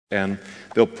And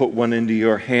they'll put one into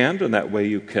your hand, and that way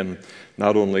you can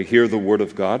not only hear the Word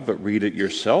of God, but read it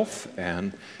yourself.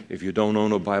 And if you don't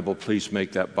own a Bible, please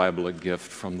make that Bible a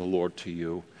gift from the Lord to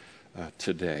you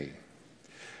today.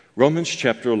 Romans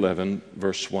chapter 11,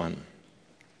 verse 1.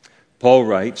 Paul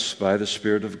writes by the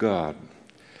Spirit of God.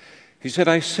 He said,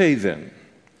 I say then,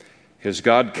 has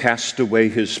God cast away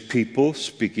his people,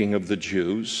 speaking of the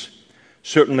Jews?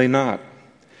 Certainly not.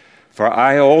 For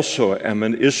I also am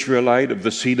an Israelite of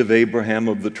the seed of Abraham,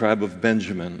 of the tribe of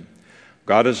Benjamin.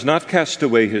 God has not cast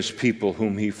away his people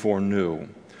whom he foreknew.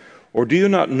 Or do you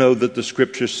not know that the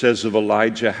Scripture says of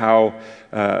Elijah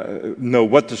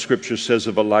what the Scripture says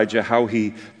of Elijah, how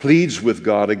he pleads with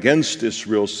God against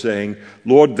Israel, saying,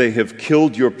 Lord, they have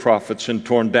killed your prophets and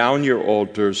torn down your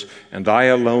altars, and I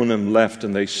alone am left,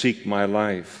 and they seek my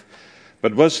life.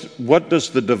 But what does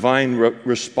the divine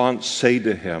response say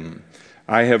to him?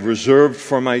 I have reserved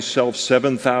for myself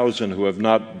 7,000 who have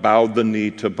not bowed the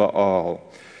knee to Baal.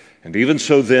 And even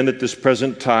so then, at this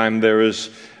present time, there is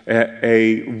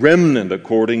a remnant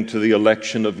according to the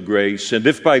election of grace. And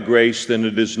if by grace, then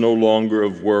it is no longer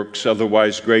of works.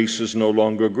 Otherwise, grace is no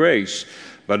longer grace.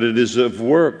 But it is of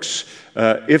works.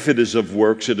 If it is of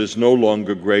works, it is no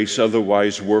longer grace.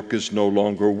 Otherwise, work is no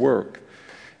longer work.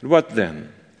 And what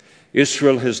then?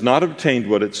 Israel has not obtained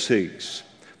what it seeks.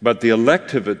 But the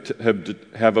elect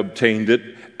have obtained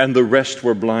it, and the rest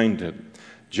were blinded.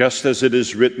 Just as it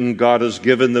is written, God has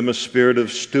given them a spirit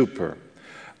of stupor,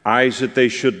 eyes that they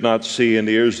should not see, and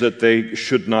ears that they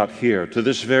should not hear, to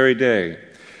this very day.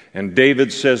 And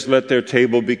David says, let their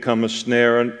table become a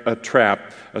snare and a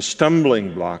trap, a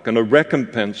stumbling block, and a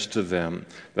recompense to them,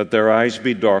 that their eyes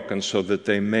be darkened so that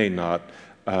they may not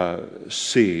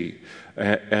see,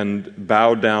 and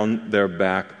bow down their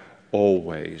back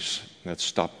always. Let's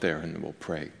stop there and we'll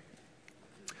pray.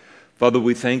 Father,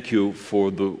 we thank you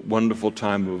for the wonderful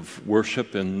time of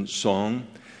worship and song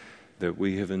that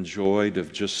we have enjoyed,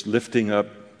 of just lifting up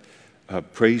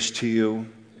praise to you,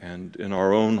 and in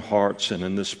our own hearts and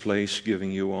in this place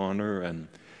giving you honor and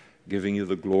giving you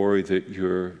the glory that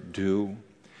you're due.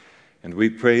 And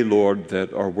we pray, Lord,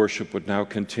 that our worship would now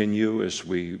continue as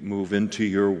we move into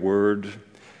your word,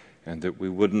 and that we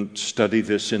wouldn't study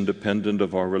this independent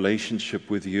of our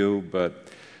relationship with you, but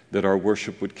that our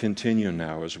worship would continue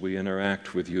now as we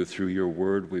interact with you through your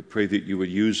word. We pray that you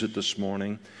would use it this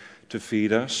morning to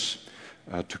feed us,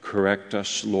 to correct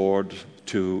us, Lord,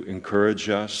 to encourage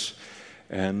us,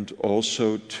 and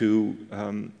also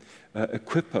to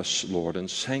equip us, Lord, and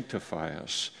sanctify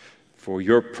us for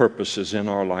your purposes in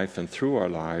our life and through our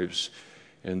lives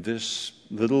in this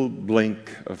little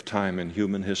blink of time in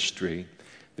human history,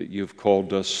 that you've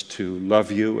called us to love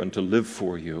you and to live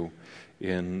for you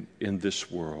in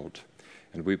this world.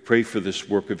 And we pray for this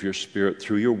work of your Spirit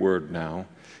through your word now,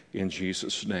 in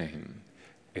Jesus' name.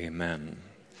 Amen.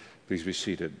 Please be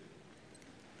seated.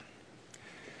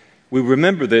 We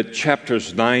remember that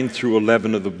chapters 9 through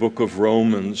 11 of the book of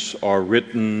Romans are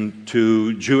written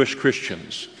to Jewish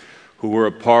Christians who were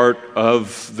a part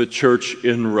of the church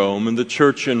in Rome. And the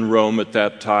church in Rome at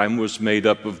that time was made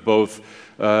up of both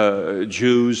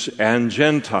Jews and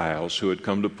Gentiles who had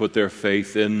come to put their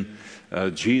faith in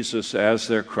Jesus as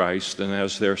their Christ and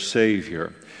as their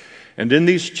Savior. And in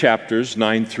these chapters,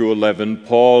 9 through 11,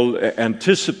 Paul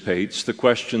anticipates the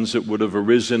questions that would have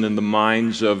arisen in the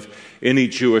minds of any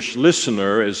Jewish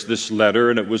listener as this letter,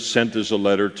 and it was sent as a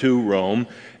letter to Rome,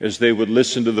 as they would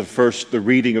listen to the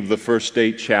reading of the first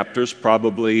 8 chapters,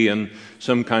 probably in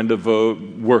some kind of a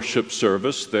worship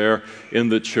service there in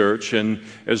the church. And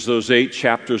as those 8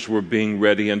 chapters were being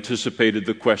read, he anticipated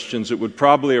the questions that would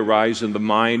probably arise in the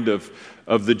mind of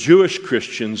the Jewish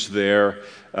Christians there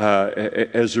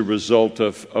as a result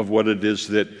of what it is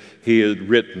that he had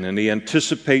written. And he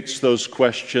anticipates those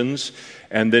questions,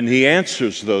 and then he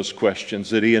answers those questions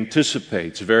that he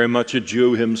anticipates. Very much a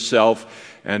Jew himself,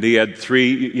 and he had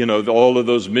all of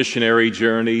those missionary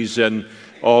journeys and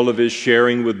all of his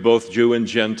sharing with both Jew and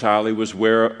Gentile. He was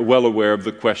well aware of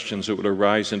the questions that would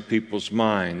arise in people's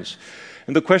minds.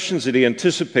 And the questions that he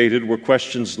anticipated were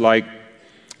questions like,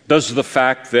 does the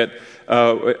fact that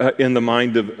in the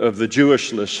mind of the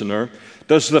Jewish listener,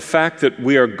 does the fact that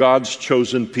we are God's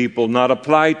chosen people not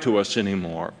apply to us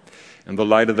anymore in the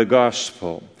light of the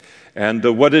gospel? And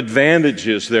what advantage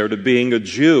is there to being a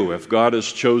Jew if God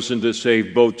has chosen to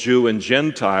save both Jew and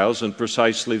Gentiles in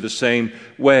precisely the same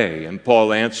way? And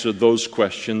Paul answered those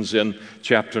questions in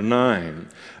chapter 9.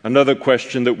 Another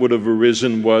question that would have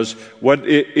arisen was, how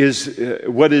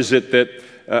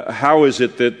is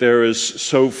it that there is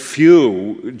so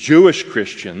few Jewish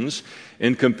Christians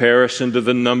in comparison to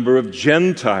the number of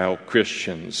Gentile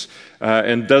Christians?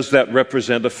 And does that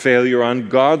represent a failure on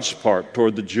God's part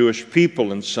toward the Jewish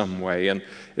people in some way? And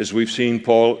as we've seen,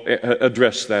 Paul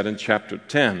address that in chapter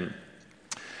 10.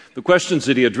 The questions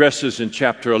that he addresses in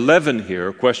chapter 11 here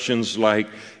are questions like,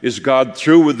 is God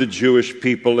through with the Jewish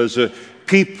people as a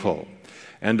people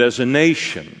and as a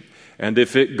nation? And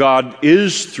if God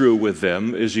is through with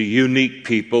them as a unique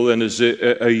people and as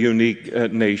a unique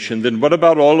nation, then what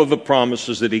about all of the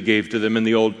promises that he gave to them in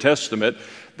the Old Testament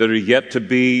that are yet to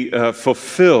be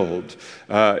fulfilled,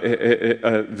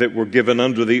 that were given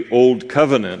under the Old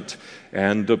Covenant?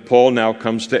 And Paul now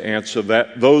comes to answer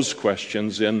those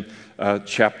questions in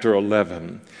chapter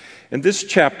 11. And this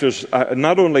chapter is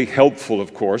not only helpful,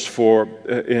 of course,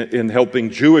 in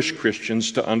helping Jewish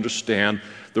Christians to understand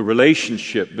the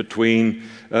relationship between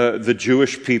the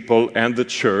Jewish people and the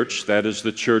church. That is,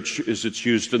 the church as it's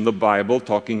used in the Bible,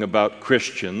 talking about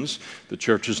Christians. The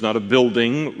church is not a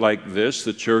building like this.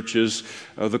 The church is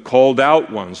the called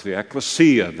out ones, the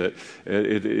ecclesia. That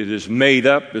it is made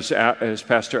up, as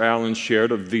Pastor Allen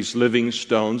shared, of these living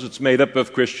stones. It's made up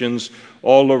of Christians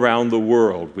all around the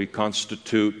world. We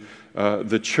constitute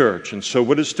the church. And so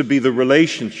what is to be the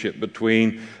relationship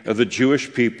between the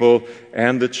Jewish people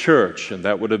and the church? And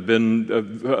that would have been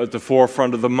at the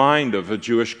forefront of the mind of a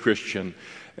Jewish Christian.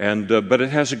 But it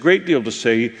has a great deal to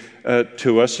say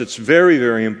to us. It's very,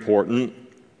 very important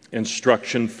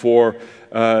instruction for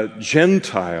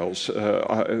Gentiles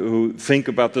who think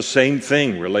about the same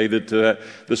thing related to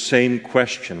the same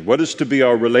question. What is to be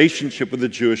our relationship with the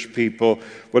Jewish people?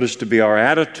 What is to be our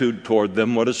attitude toward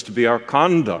them? What is to be our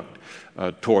conduct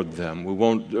toward them? We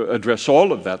won't address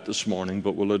all of that this morning,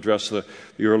 but we'll address the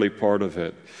early part of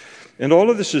it. And all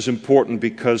of this is important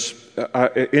because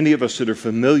any of us that are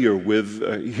familiar with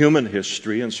human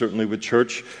history, and certainly with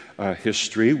church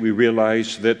history, we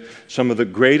realize that some of the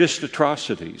greatest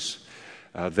atrocities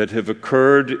that have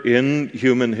occurred in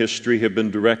human history have been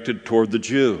directed toward the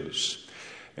Jews.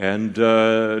 And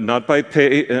not by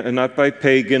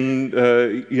pagan,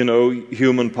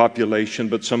 human population,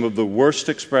 but some of the worst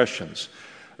expressions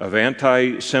of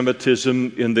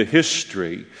anti-Semitism in the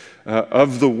history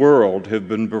of the world have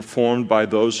been performed by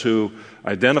those who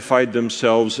identified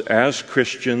themselves as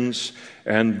Christians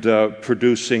and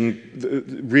producing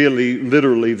really,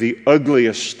 literally the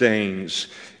ugliest stains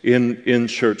in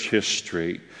church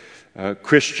history.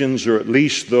 Christians, or at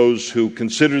least those who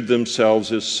considered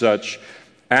themselves as such,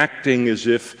 acting as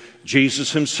if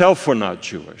Jesus himself were not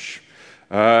Jewish,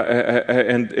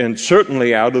 and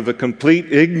certainly out of a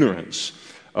complete ignorance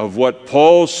of what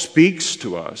Paul speaks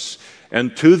to us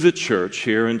and to the church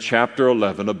here in chapter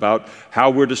 11 about how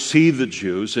we're to see the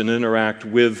Jews and interact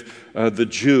with the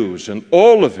Jews. And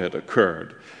all of it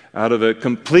occurred out of a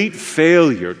complete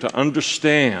failure to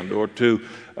understand or to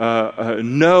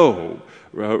know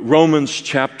Romans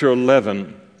chapter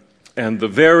 11 and the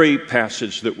very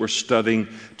passage that we're studying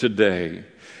today.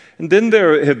 And then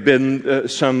there have been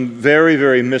some very,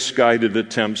 very misguided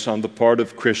attempts on the part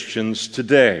of Christians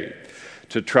today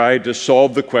to try to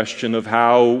solve the question of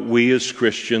how we as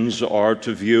Christians are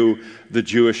to view the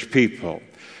Jewish people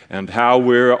and how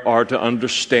we are to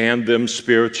understand them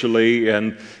spiritually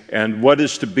and what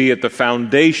is to be at the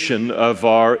foundation of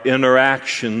our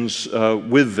interactions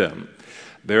with them.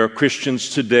 There are Christians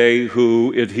today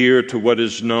who adhere to what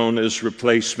is known as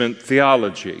replacement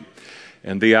theology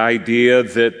and the idea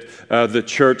that the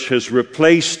church has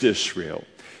replaced Israel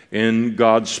in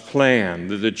God's plan,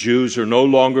 that the Jews are no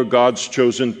longer God's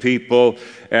chosen people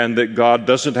and that God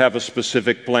doesn't have a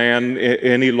specific plan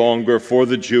any longer for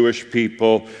the Jewish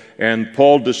people. And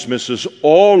Paul dismisses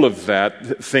all of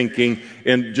that thinking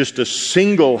in just a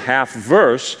single half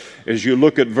verse. As you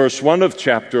look at verse 1 of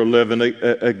chapter 11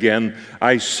 again,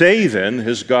 I say then,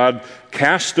 has God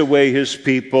cast away his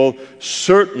people?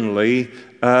 Certainly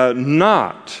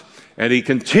not. And he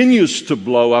continues to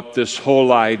blow up this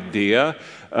whole idea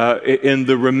in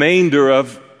the remainder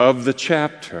of the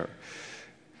chapter.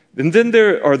 And then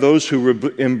there are those who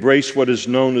embrace what is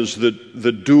known as the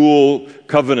dual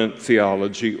covenant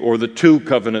theology or the two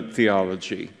covenant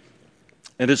theology.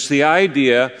 And it's the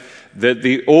idea that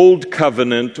the old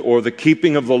covenant or the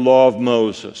keeping of the law of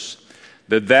Moses,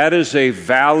 that is a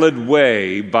valid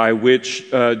way by which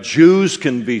Jews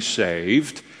can be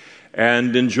saved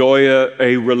and enjoy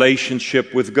a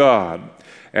relationship with God.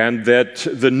 And that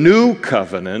the new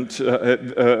covenant,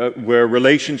 where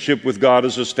relationship with God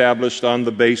is established on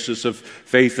the basis of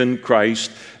faith in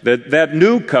Christ, that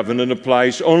new covenant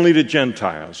applies only to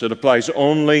Gentiles. It applies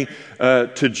only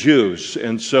to Jews.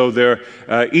 And so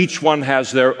each one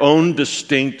has their own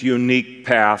distinct, unique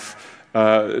path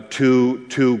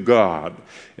to God.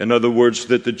 In other words,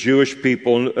 that the Jewish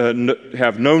people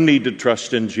have no need to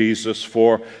trust in Jesus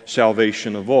for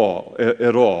salvation at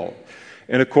all.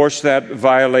 And of course, that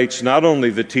violates not only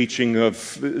the teaching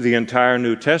of the entire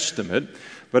New Testament,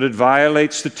 but it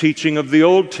violates the teaching of the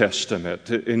Old Testament.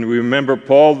 And remember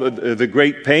Paul, the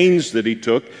great pains that he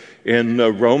took in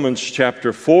Romans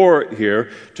chapter 4 here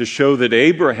to show that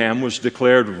Abraham was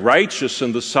declared righteous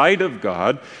in the sight of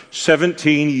God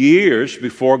 17 years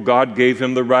before God gave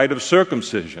him the rite of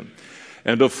circumcision,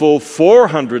 and a full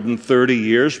 430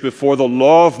 years before the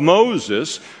law of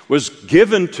Moses was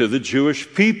given to the Jewish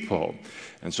people.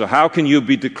 And so how can you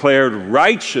be declared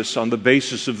righteous on the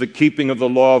basis of the keeping of the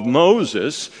law of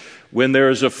Moses when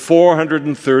there is a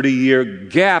 430-year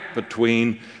gap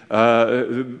between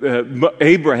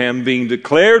Abraham being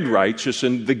declared righteous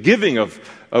and the giving of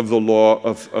the law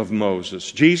of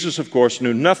Moses? Jesus, of course,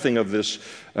 knew nothing of this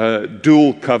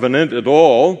dual covenant at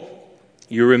all.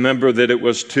 You remember that it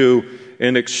was to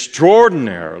an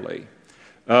extraordinarily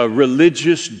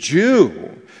religious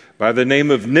Jew by the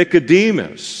name of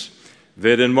Nicodemus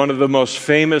that in one of the most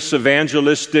famous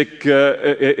evangelistic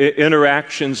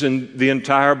interactions in the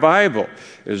entire Bible,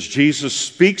 as Jesus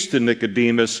speaks to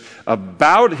Nicodemus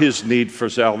about his need for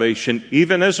salvation,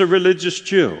 even as a religious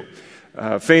Jew,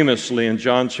 famously in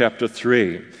John chapter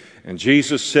 3. And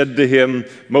Jesus said to him,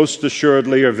 "Most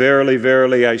assuredly, or verily,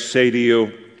 verily, I say to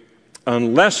you,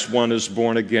 unless one is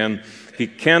born again, he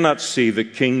cannot see the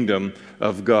kingdom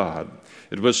of God."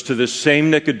 It was to this same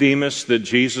Nicodemus that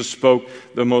Jesus spoke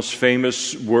the most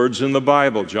famous words in the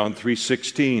Bible, John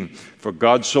 3:16. "For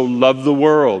God so loved the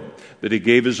world that he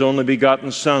gave his only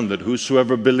begotten Son, that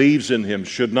whosoever believes in him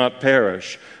should not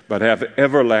perish, but have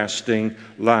everlasting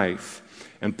life."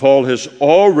 And Paul has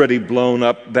already blown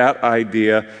up that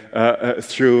idea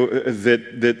through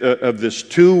of this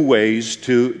two ways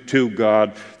to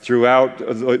God throughout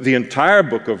the entire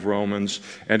book of Romans,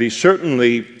 and he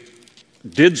certainly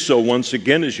did so once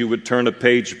again as you would turn a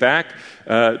page back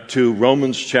to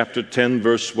Romans chapter 10,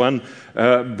 verse 1.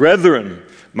 "Brethren,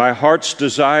 my heart's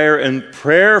desire and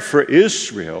prayer for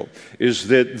Israel is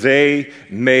that they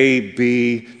may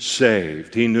be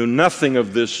saved." He knew nothing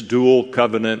of this dual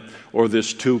covenant or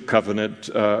this two-covenant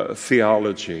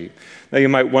theology. Now you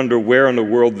might wonder where in the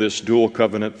world this dual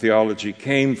covenant theology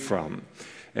came from.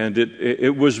 And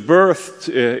it was birthed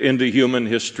into human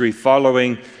history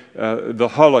following the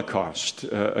Holocaust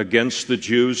against the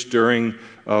Jews during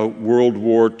World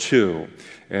War II.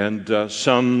 And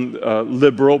some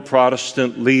liberal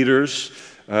Protestant leaders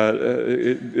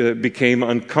became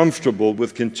uncomfortable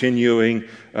with continuing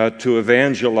to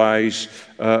evangelize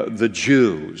the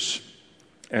Jews.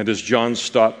 And as John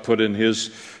Stott put in his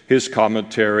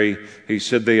commentary, he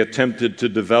said they attempted to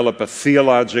develop a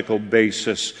theological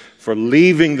basis for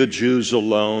leaving the Jews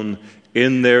alone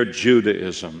in their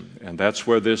Judaism. And that's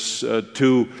where this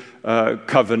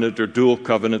two-covenant or dual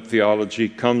covenant theology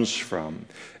comes from,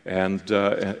 and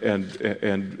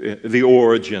the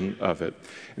origin of it.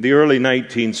 In the early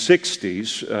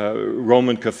 1960s,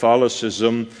 Roman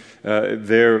Catholicism,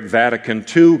 their Vatican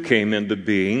II came into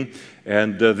being,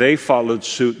 and they followed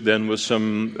suit then with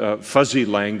some fuzzy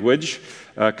language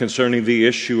concerning the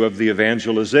issue of the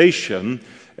evangelization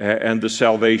and the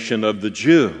salvation of the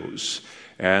Jews.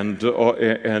 And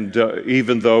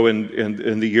even though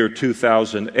in the year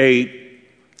 2008,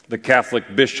 the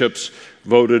Catholic bishops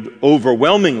voted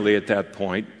overwhelmingly at that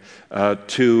point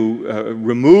to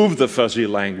remove the fuzzy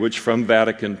language from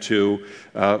Vatican II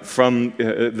from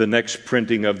the next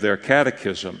printing of their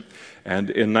catechism.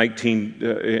 And in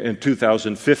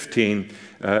 2015,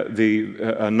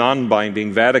 the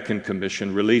non-binding Vatican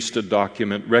Commission released a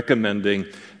document recommending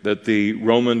that the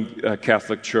Roman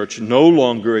Catholic Church no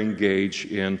longer engage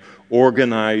in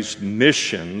organized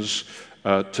missions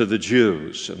to the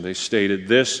Jews. And they stated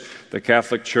this: the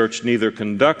Catholic Church neither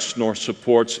conducts nor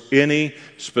supports any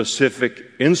specific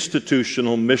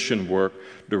institutional mission work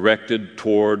directed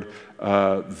toward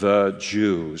the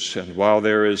Jews. And while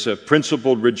there is a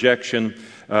principled rejection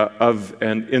of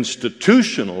an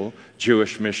institutional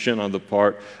Jewish mission on the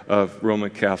part of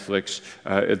Roman Catholics,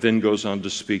 it then goes on to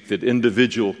speak that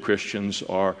individual Christians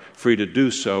are free to do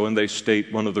so, and they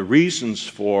state one of the reasons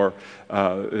for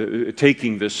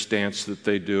taking this stance that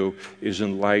they do is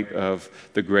in light of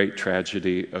the great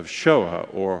tragedy of Shoah,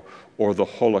 or the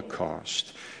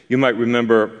Holocaust. You might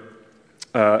remember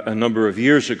a number of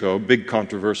years ago, big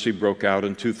controversy broke out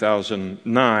in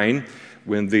 2009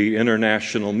 when the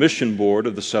International Mission Board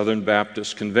of the Southern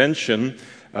Baptist Convention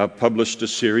published a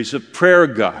series of prayer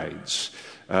guides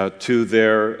to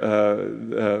their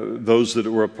those that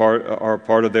are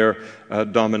part of their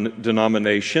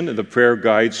denomination. And the prayer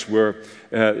guides were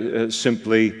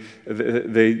simply,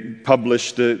 they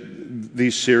published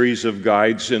these series of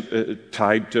guides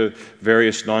tied to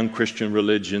various non-Christian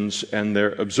religions and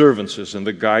their observances. And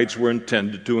the guides were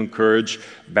intended to encourage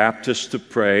Baptists to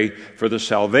pray for the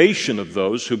salvation of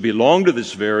those who belong to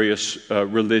these various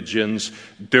religions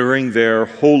during their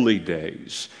holy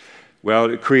days.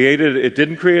 Well, it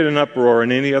didn't create an uproar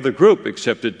in any other group,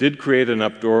 except it did create an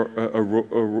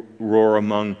uproar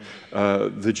among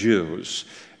the Jews.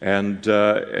 And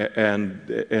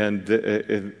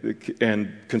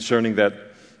concerning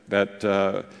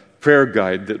that prayer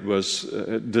guide that was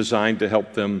designed to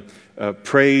help them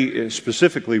pray,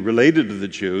 specifically related to the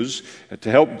Jews, to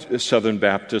help Southern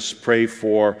Baptists pray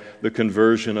for the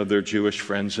conversion of their Jewish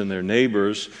friends and their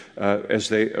neighbors as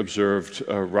they observed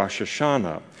Rosh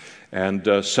Hashanah.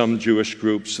 And some Jewish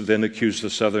groups then accused the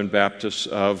Southern Baptists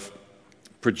of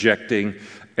projecting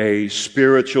a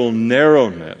spiritual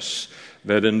narrowness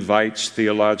that invites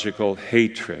theological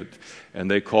hatred. And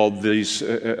they called these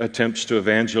attempts to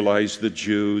evangelize the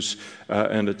Jews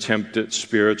an attempt at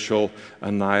spiritual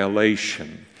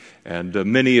annihilation. And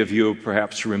many of you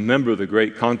perhaps remember the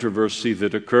great controversy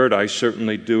that occurred. I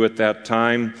certainly do at that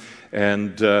time.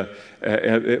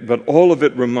 But all of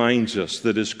it reminds us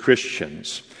that as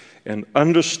Christians, an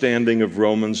understanding of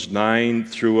Romans 9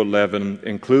 through 11,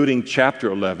 including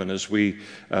chapter 11, as we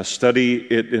study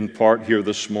it in part here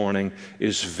this morning,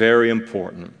 is very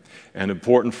important. And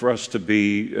important for us to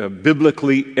be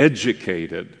biblically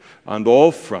educated on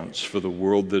all fronts for the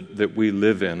world that we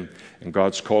live in and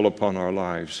God's call upon our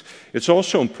lives. It's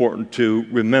also important to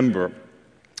remember,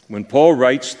 when Paul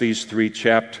writes these 3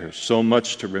 chapters, so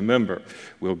much to remember.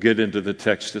 We'll get into the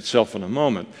text itself in a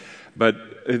moment. But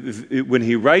when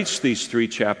he writes these 3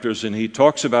 chapters and he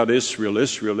talks about Israel,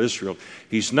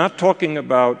 he's not talking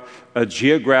about a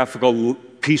geographical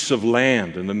piece of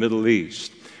land in the Middle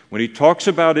East. When he talks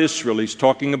about Israel, he's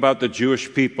talking about the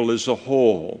Jewish people as a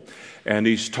whole. And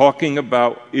he's talking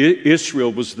about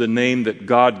Israel was the name that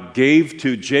God gave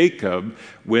to Jacob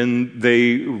when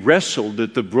they wrestled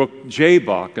at the brook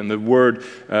Jabbok. And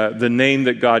the name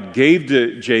that God gave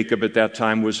to Jacob at that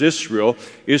time was Israel.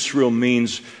 Israel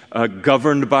means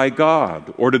governed by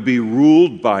God, or to be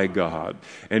ruled by God.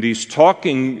 And he's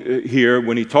talking here,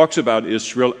 when he talks about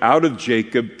Israel, out of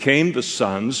Jacob came the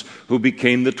sons who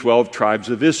became the 12 tribes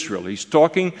of Israel. He's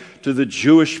talking to the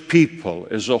Jewish people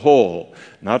as a whole,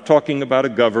 not talking about a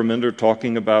government or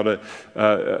talking about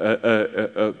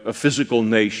a physical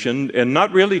nation, and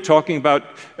not really talking about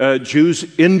Jews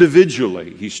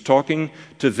individually. He's talking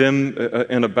to them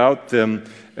and about them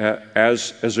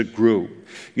as a group.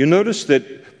 You notice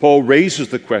that Paul raises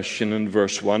the question in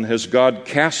verse 1, has God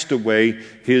cast away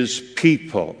his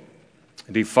people?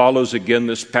 And he follows again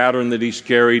this pattern that he's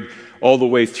carried all the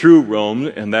way through Rome,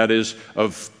 and that is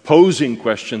of posing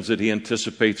questions that he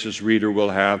anticipates his reader will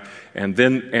have, and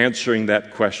then answering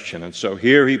that question. And so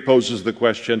here he poses the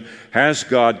question, has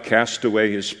God cast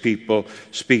away his people,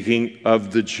 speaking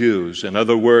of the Jews? In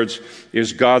other words,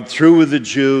 is God through with the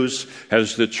Jews?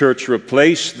 Has the church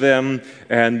replaced them?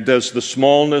 And does the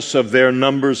smallness of their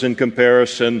numbers in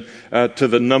comparison to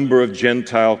the number of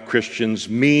Gentile Christians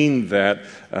mean that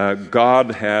God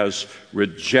has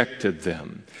rejected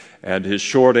them? And his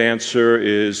short answer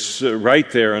is right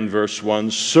there in verse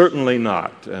 1, certainly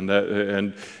not.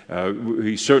 And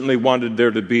he certainly wanted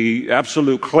there to be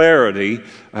absolute clarity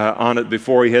on it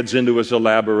before he heads into his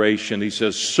elaboration. He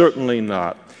says, certainly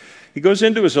not. He goes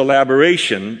into his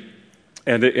elaboration,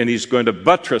 and he's going to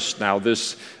buttress now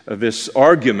this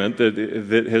argument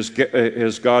that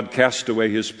has God cast away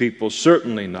his people?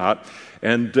 Certainly not.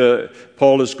 And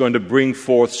Paul is going to bring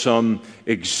forth some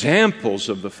examples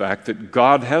of the fact that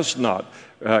God has not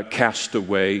cast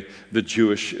away the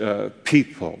Jewish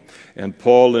people. And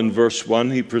Paul, in verse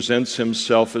 1, he presents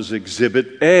himself as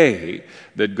Exhibit A,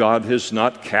 that God has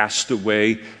not cast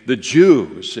away the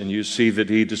Jews. And you see that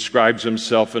he describes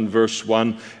himself in verse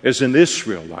 1 as an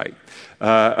Israelite,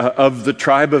 of the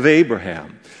tribe of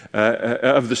Abraham.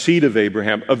 Of the seed of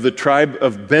Abraham, of the tribe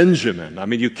of Benjamin. I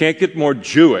mean, you can't get more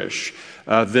Jewish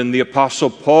than the Apostle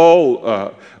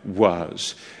Paul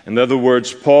was. In other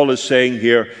words, Paul is saying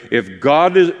here, if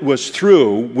God was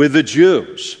through with the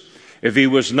Jews, if he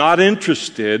was not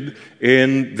interested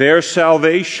in their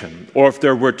salvation, or if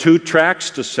there were 2 tracks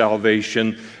to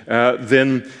salvation,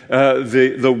 then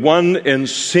the one and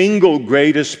single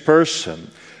greatest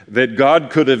person that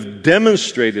God could have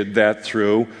demonstrated that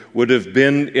through would have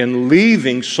been in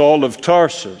leaving Saul of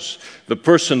Tarsus, the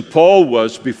person Paul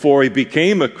was before he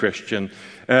became a Christian,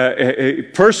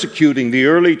 persecuting the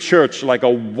early church like a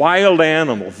wild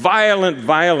animal,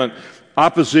 violent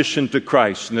opposition to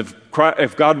Christ. And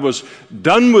if God was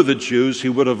done with the Jews, he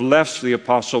would have left the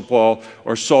Apostle Paul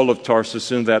or Saul of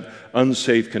Tarsus in that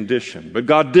unsaved condition. But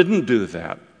God didn't do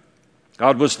that.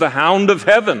 God was the hound of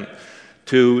heaven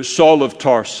to Saul of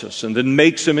Tarsus, and then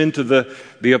makes him into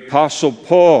the Apostle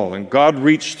Paul. And God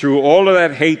reached through all of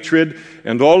that hatred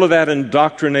and all of that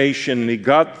indoctrination, and he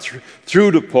got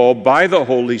through to Paul by the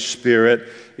Holy Spirit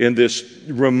in this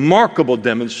remarkable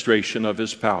demonstration of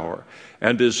his power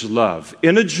and his love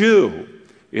in a Jew,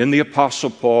 in the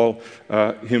Apostle Paul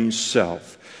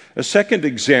himself. A second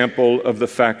example of the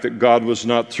fact that God was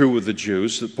not through with the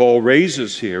Jews that Paul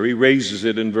raises here, he raises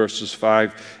it in verses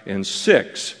 5 and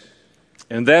 6.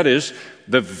 And that is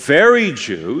the very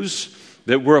Jews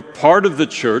that were a part of the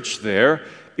church there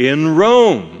in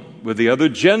Rome with the other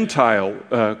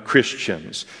Gentile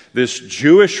Christians. This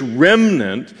Jewish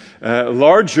remnant,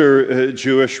 larger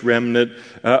Jewish remnant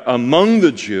among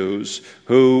the Jews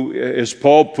who, as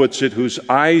Paul puts it, whose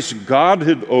eyes God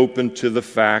had opened to the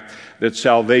fact that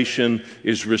salvation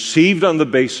is received on the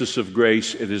basis of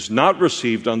grace. It is not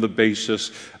received on the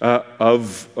basis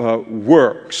of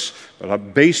works,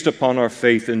 but based upon our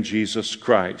faith in Jesus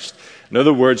Christ. In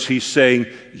other words, he's saying,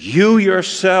 you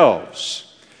yourselves,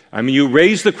 you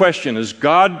raise the question, is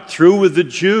God through with the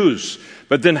Jews?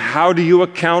 But then how do you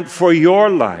account for your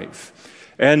life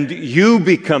and you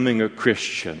becoming a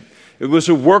Christian? It was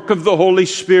a work of the Holy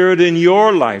Spirit in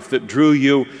your life that drew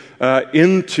you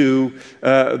into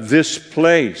this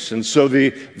place. And so the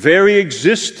very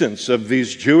existence of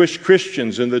these Jewish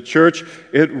Christians in the church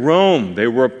at Rome, they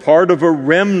were a part of a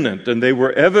remnant, and they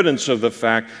were evidence of the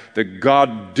fact that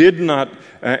God did not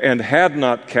and had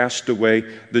not cast away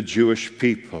the Jewish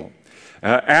people.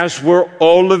 As were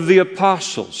all of the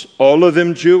apostles, all of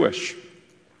them Jewish.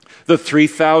 The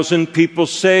 3,000 people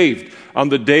saved on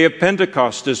the day of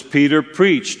Pentecost as Peter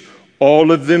preached,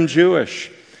 all of them Jewish.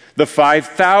 The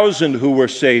 5,000 who were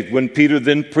saved when Peter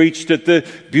then preached at the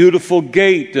beautiful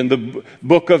gate in the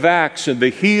book of Acts, and the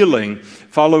healing,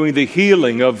 following the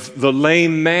healing of the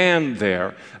lame man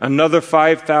there. Another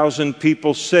 5,000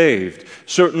 people saved.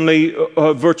 Certainly,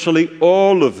 virtually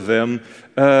all of them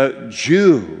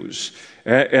Jews.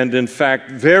 And in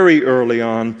fact, very early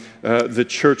on, the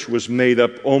church was made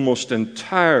up almost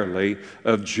entirely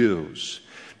of Jews.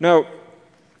 Now,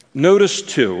 notice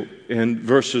too, in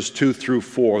verses 2 through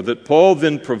 4, that Paul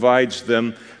then provides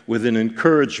them with an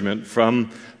encouragement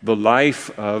from the life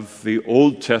of the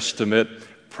Old Testament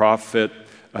prophet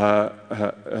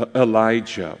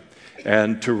Elijah.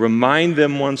 And to remind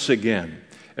them once again,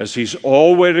 as he's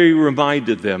already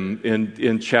reminded them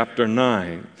in chapter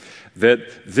 9, that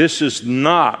this is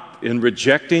not, in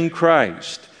rejecting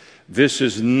Christ, this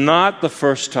is not the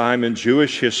first time in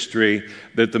Jewish history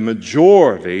that the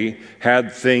majority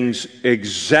had things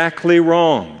exactly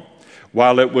wrong,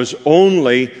 while it was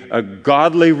only a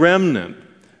godly remnant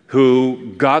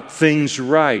who got things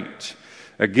right.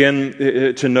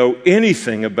 Again, to know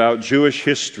anything about Jewish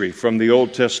history from the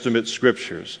Old Testament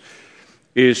scriptures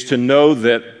is to know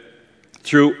that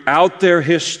throughout their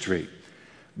history,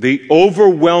 the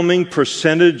overwhelming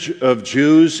percentage of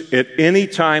Jews at any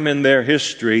time in their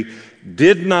history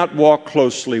did not walk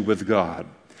closely with God.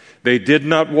 They did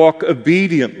not walk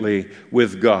obediently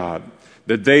with God.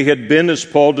 That they had been, as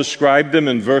Paul described them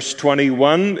in verse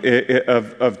 21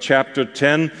 of chapter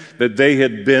 10, that they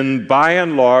had been by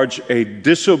and large a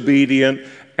disobedient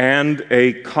and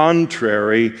a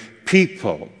contrary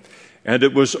people. And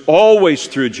it was always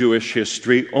through Jewish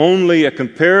history only a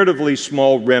comparatively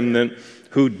small remnant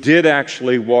who did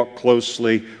actually walk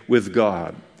closely with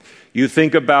God. You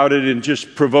think about it in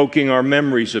just provoking our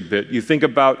memories a bit. You think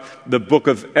about the book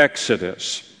of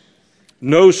Exodus.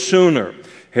 No sooner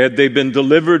had they been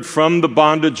delivered from the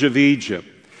bondage of Egypt,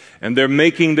 and they're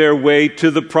making their way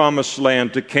to the promised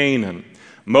land, to Canaan.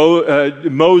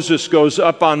 Moses goes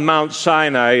up on Mount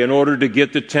Sinai in order to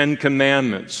get the 10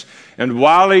 Commandments. And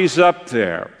while he's up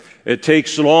there, it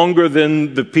takes longer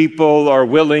than the people are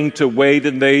willing to wait,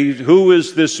 and who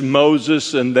is this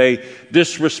Moses? And they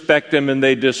disrespect him and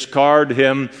they discard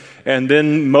him. And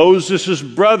then Moses'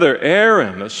 brother,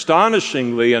 Aaron,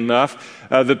 astonishingly enough,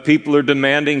 the people are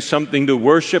demanding something to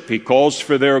worship. He calls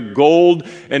for their gold,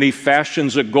 and he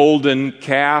fashions a golden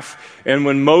calf. And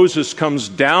when Moses comes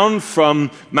down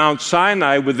from Mount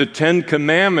Sinai with the 10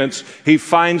 Commandments, he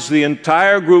finds the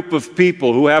entire group of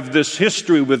people who have this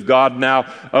history with God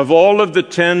now of all of the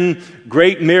 10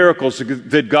 great miracles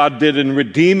that God did in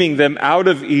redeeming them out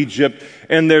of Egypt,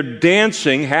 and they're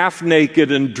dancing half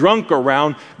naked and drunk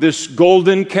around this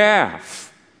golden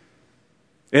calf.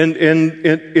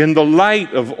 in the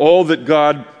light of all that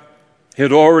God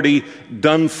had already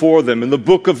done for them. In the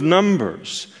book of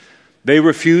Numbers, they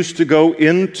refused to go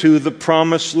into the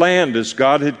promised land as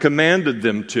God had commanded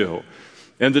them to.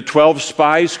 And the 12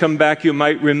 spies come back, you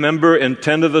might remember, and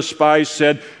 10 of the spies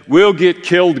said, we'll get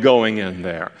killed going in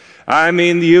there. I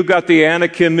mean, you got the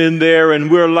Anakim in there, and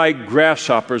we're like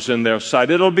grasshoppers in their sight.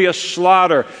 It'll be a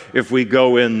slaughter if we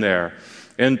go in there.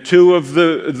 And 2 of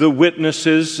the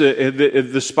witnesses,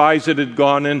 the spies that had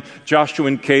gone in, Joshua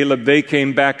and Caleb, they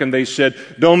came back and they said,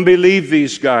 don't believe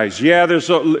these guys. Yeah,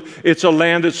 it's a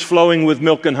land that's flowing with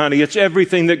milk and honey. It's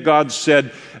everything that God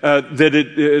said that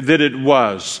it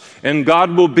was. And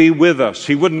God will be with us.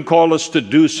 He wouldn't call us to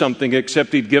do something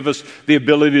except He'd give us the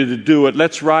ability to do it.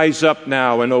 Let's rise up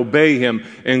now and obey Him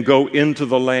and go into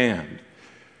the land.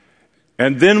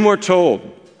 And then we're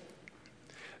told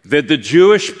that the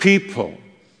Jewish people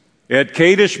at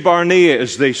Kadesh Barnea,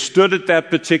 as they stood at that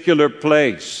particular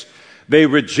place, they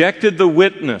rejected the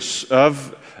witness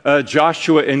of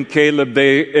Joshua and Caleb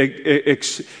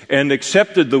and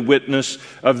accepted the witness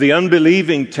of the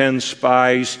unbelieving 10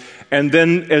 spies. And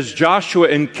then as Joshua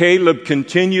and Caleb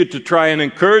continued to try and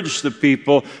encourage the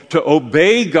people to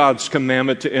obey God's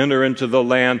commandment to enter into the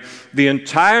land, the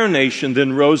entire nation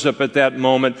then rose up at that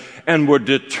moment and were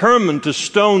determined to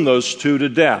stone those 2 to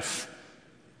death.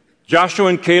 Joshua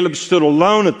and Caleb stood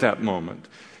alone at that moment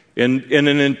in an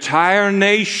entire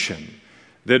nation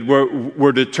that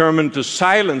were determined to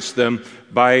silence them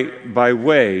by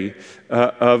way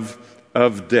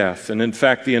of death. And in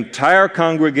fact, the entire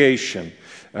congregation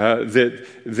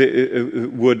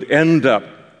that would end up,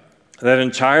 that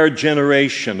entire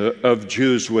generation of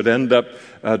Jews would end up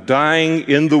dying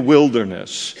in the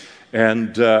wilderness.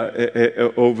 And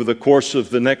over the course of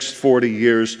the next 40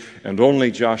 years, and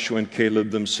only Joshua and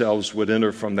Caleb themselves would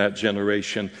enter from that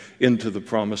generation into the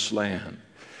promised land.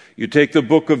 You take the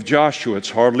book of Joshua, it's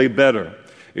hardly better,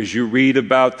 as you read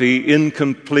about the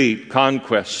incomplete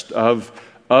conquest of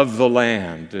the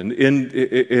land and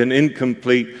in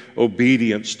incomplete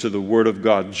obedience to the Word of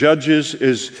God. Judges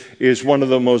is one of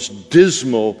the most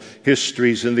dismal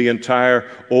histories in the entire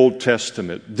Old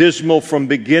Testament. Dismal from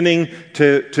beginning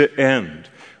to end,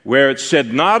 where it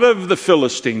said not of the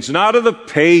Philistines, not of the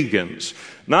pagans,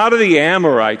 not of the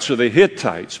Amorites or the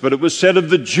Hittites, but it was said of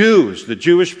the Jews, the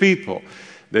Jewish people,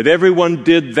 that everyone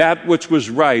did that which was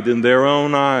right in their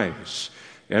own eyes.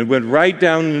 And went right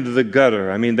down into the gutter.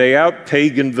 I mean, they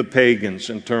out-paganed the pagans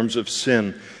in terms of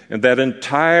sin. And that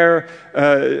entire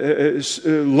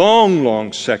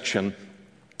long section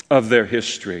of their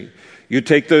history. You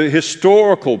take the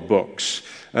historical books,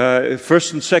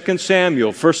 1st and 2nd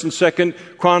Samuel, 1st and 2nd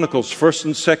Chronicles, 1st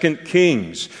and 2nd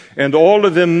Kings, and all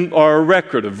of them are a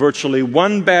record of virtually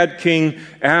one bad king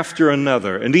after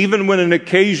another. And even when an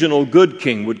occasional good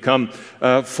king would come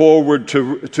forward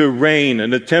to reign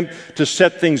and attempt to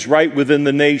set things right within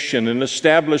the nation and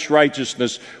establish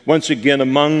righteousness once again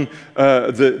among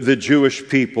the Jewish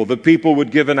people, the people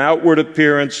would give an outward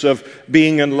appearance of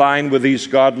being in line with these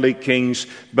godly kings,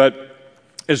 but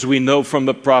as we know from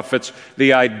the prophets,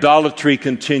 the idolatry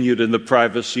continued in the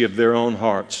privacy of their own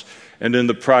hearts and in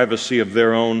the privacy of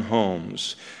their own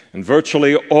homes. And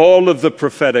virtually all of the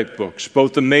prophetic books,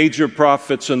 both the major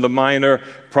prophets and the minor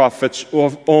prophets,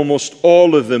 almost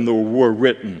all of them were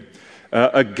written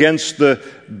against the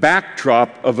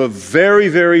backdrop of a very,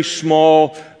 very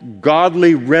small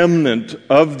godly remnant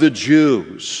of the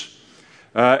Jews.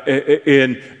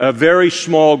 In a very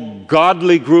small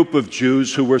godly group of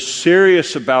Jews who were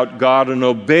serious about God and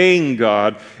obeying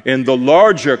God in the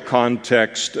larger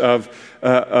context of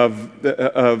the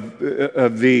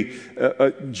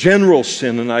general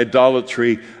sin and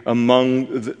idolatry among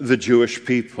the Jewish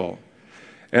people.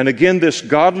 And again, this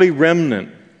godly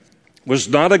remnant was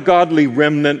not a godly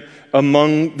remnant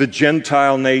among the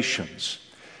Gentile nations.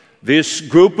 This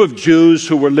group of Jews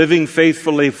who were living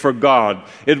faithfully for God,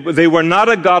 they were not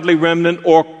a godly remnant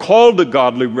or called a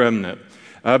godly remnant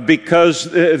because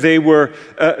they were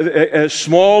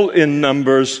small in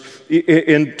numbers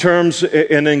in terms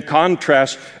and in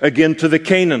contrast again to the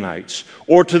Canaanites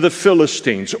or to the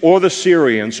Philistines or the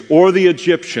Syrians or the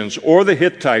Egyptians or the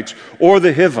Hittites or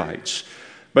the Hivites.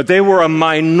 But they were a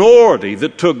minority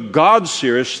that took God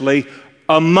seriously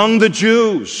among the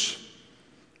Jews,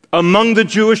 among the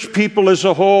Jewish people as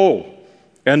a whole,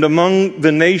 and among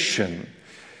the nation.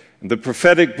 The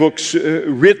prophetic books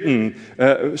written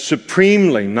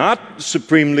supremely, not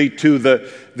supremely to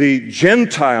the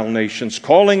Gentile nations,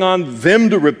 calling on them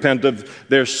to repent of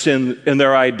their sin and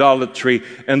their idolatry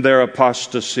and their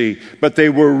apostasy, but they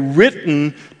were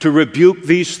written to rebuke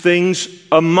these things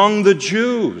among the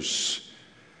Jews.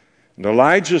 And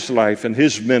Elijah's life and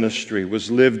his ministry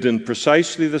was lived in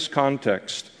precisely this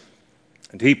context.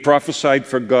 And he prophesied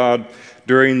for God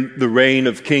during the reign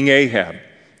of King Ahab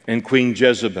and Queen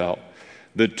Jezebel.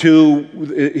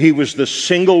 He was the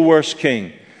single worst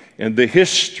king in the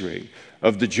history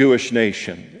of the Jewish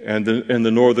nation and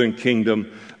the northern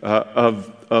kingdom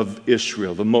of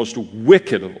Israel, the most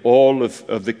wicked of all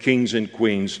of the kings and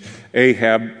queens,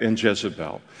 Ahab and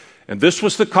Jezebel. And this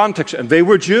was the context, and they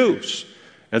were Jews.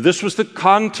 And this was the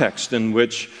context in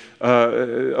which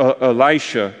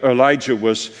Elijah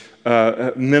was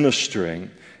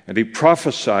ministering. And he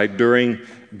prophesied during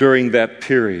that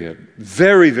period.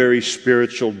 Very, very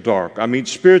spiritual dark. I mean,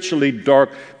 spiritually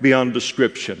dark beyond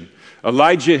description.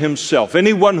 Elijah himself,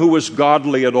 anyone who was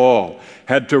godly at all,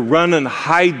 had to run and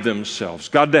hide themselves.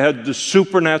 God had to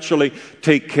supernaturally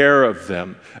take care of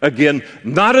them. Again,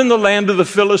 not in the land of the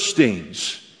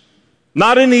Philistines,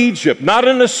 not in Egypt, not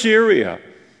in Assyria,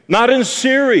 not in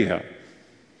Syria,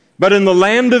 but in the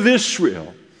land of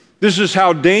Israel. This is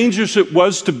how dangerous it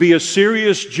was to be a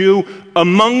serious Jew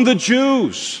among the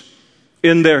Jews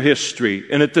in their history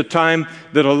and at the time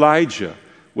that Elijah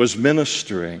was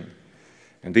ministering.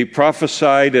 And he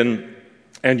prophesied, and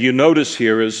you notice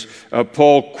here as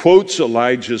Paul quotes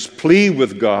Elijah's plea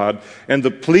with God, and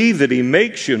the plea that he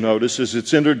makes, you notice, as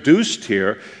it's introduced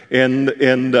here in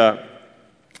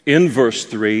verse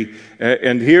 3,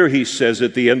 and here he says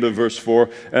at the end of verse 4,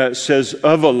 says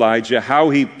of Elijah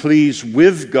how he pleads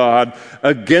with God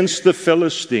against the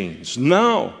Philistines.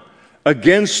 No,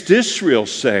 against Israel,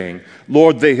 saying,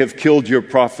 Lord, they have killed your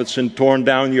prophets and torn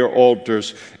down your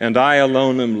altars, and I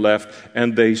alone am left,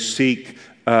 and they seek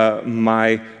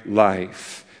my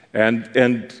life. And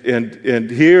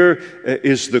here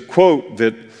is the quote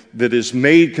that is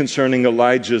made concerning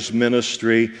Elijah's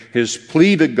ministry, his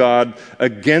plea to God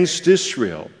against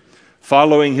Israel,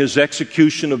 following his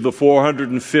execution of the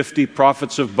 450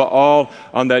 prophets of Baal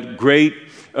on that great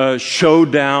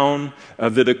showdown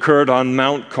that occurred on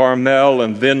Mount Carmel,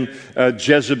 and then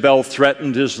Jezebel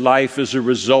threatened his life as a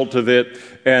result of it,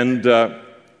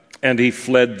 and he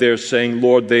fled there saying,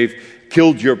 Lord, they've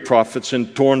killed your prophets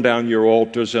and torn down your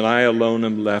altars, and I alone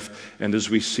am left. And as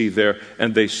we see there,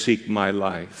 and they seek my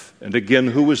life. And again,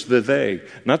 who was the they?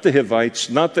 Not the Hivites,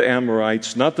 not the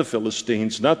Amorites, not the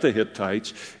Philistines, not the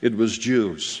Hittites. It was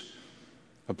Jews,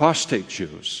 apostate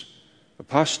Jews.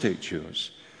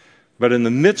 But in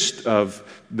the midst of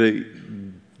the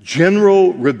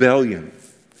general rebellion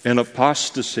and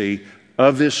apostasy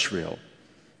of Israel,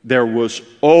 there was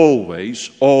always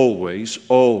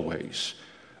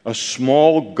a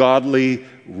small godly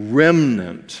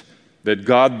remnant that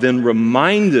God then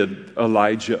reminded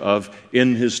Elijah of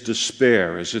in his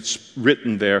despair. As it's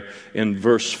written there in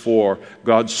verse 4,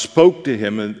 God spoke to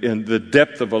him in the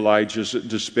depth of Elijah's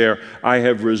despair, I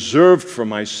have reserved for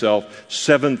myself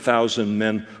 7,000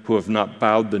 men who have not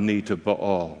bowed the knee to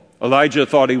Baal. Elijah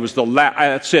thought he was the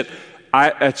last.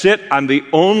 That's it. I'm the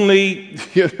only,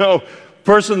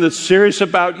 person that's serious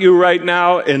about you right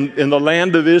now in the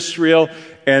land of Israel.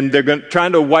 And they're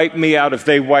trying to wipe me out. If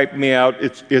they wipe me out,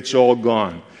 it's all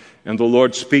gone. And the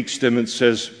Lord speaks to him and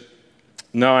says,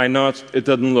 no, I know it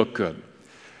doesn't look good.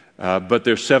 But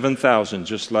there's 7,000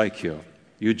 just like you.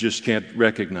 You just can't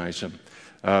recognize them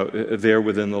there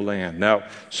within the land. Now,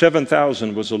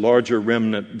 7,000 was a larger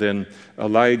remnant than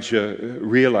Elijah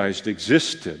realized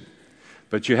existed.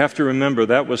 But you have to remember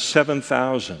that was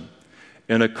 7,000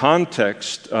 in a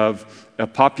context of a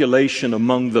population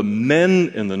among the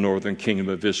men in the northern kingdom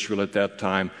of Israel at that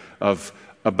time of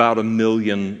about 1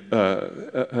 million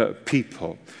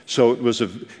people. So it was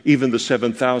even the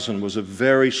 7,000 was a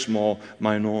very small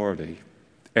minority.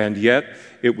 And yet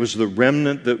it was the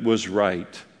remnant that was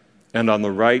right and on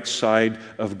the right side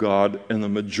of God, and the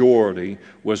majority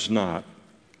was not.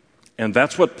 And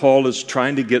that's what Paul is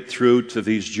trying to get through to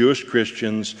these Jewish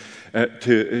Christians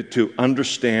to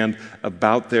understand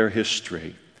about their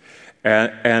history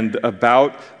and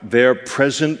about their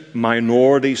present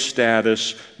minority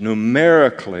status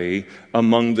numerically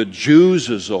among the Jews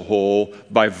as a whole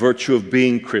by virtue of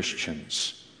being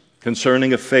Christians,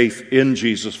 concerning a faith in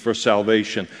Jesus for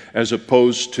salvation, as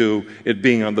opposed to it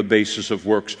being on the basis of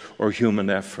works or human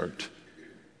effort.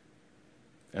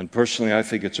 And personally, I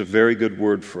think it's a very good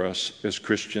word for us as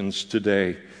Christians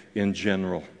today in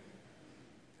general.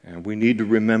 And we need to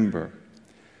remember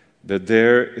that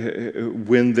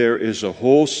when there is a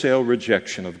wholesale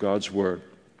rejection of God's word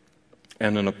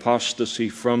and an apostasy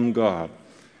from God,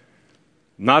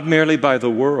 not merely by the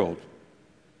world,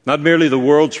 not merely the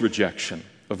world's rejection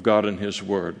of God and his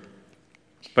word,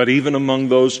 but even among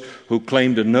those who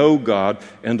claim to know God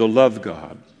and to love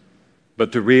God,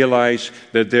 but to realize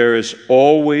that there is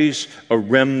always a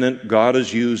remnant God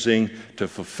is using to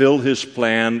fulfill His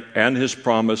plan and His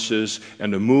promises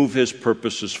and to move His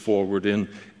purposes forward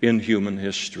in human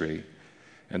history.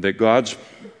 And that God's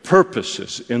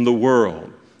purposes in the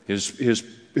world,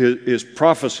 His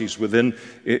prophecies within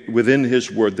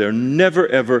His Word, they're never,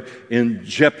 ever in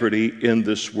jeopardy in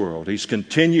this world. He's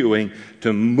continuing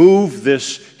to move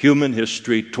this human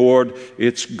history toward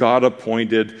its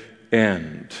God-appointed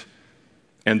end.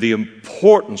 And the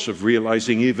importance of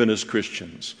realizing, even as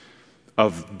Christians,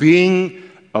 of being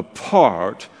a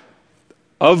part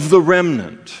of the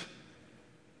remnant,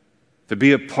 to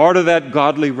be a part of that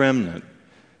godly remnant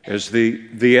as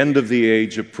the end of the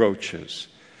age approaches.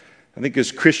 I think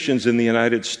as Christians in the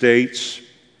United States,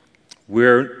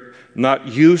 we're not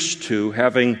used to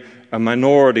having a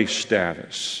minority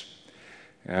status.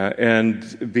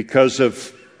 And because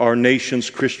of our nation's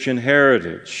Christian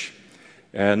heritage,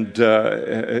 and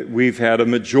we've had a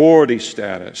majority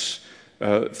status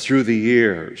through the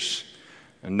years.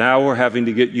 And now we're having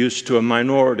to get used to a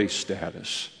minority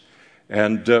status.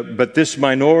 But this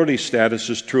minority status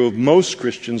is true of most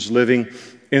Christians living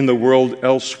in the world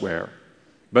elsewhere.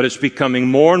 But it's becoming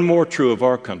more and more true of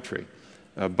our country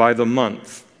by the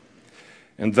month.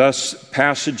 And thus,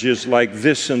 passages like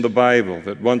this in the Bible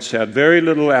that once had very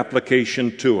little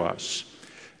application to us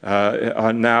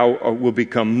now will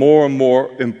become more and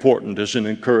more important as an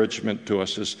encouragement to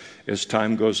us as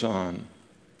time goes on.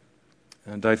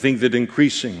 And I think that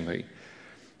increasingly,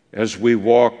 as we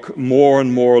walk more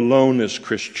and more alone as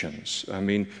Christians,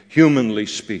 humanly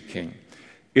speaking,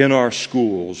 in our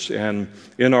schools and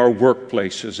in our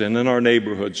workplaces and in our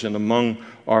neighborhoods and among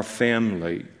our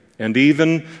family, and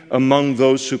even among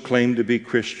those who claim to be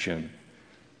Christian,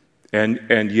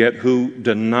 and yet who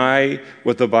deny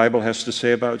what the Bible has to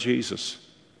say about Jesus,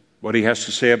 what He has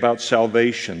to say about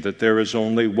salvation, that there is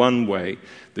only one way,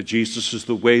 that Jesus is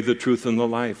the way, the truth, and the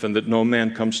life, and that no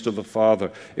man comes to the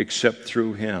Father except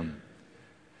through Him.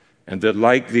 And that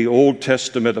like the Old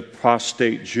Testament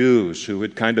apostate Jews who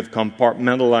had kind of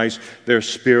compartmentalized their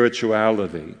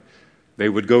spirituality, they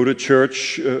would go to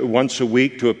church once a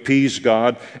week to appease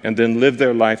God and then live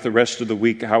their life the rest of the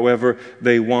week however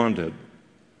they wanted.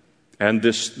 And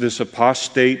this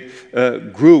apostate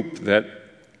group that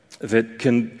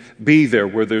can be there,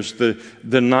 where there's the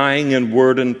denying in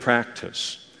word and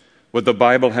practice what the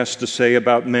Bible has to say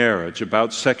about marriage,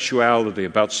 about sexuality,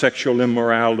 about sexual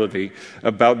immorality,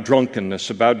 about drunkenness,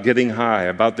 about getting high,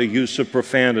 about the use of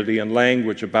profanity and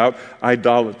language, about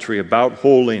idolatry, about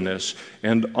holiness,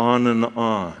 and on and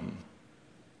on.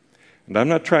 And I'm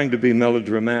not trying to be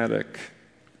melodramatic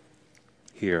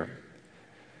here.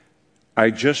 I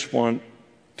just want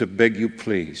to beg you,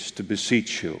 please, to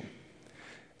beseech you,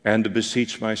 and to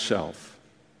beseech myself,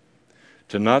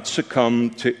 to not succumb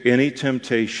to any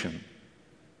temptation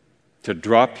to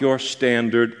drop your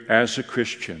standard as a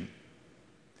Christian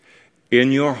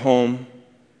in your home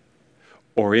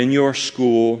or in your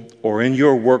school or in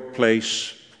your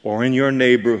workplace or in your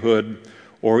neighborhood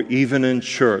or even in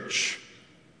church,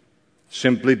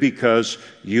 simply because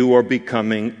you are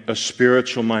becoming a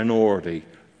spiritual minority,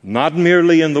 not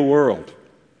merely in the world,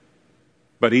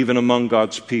 but even among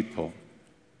God's people.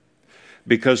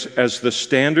 Because as the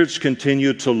standards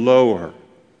continue to lower,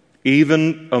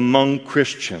 even among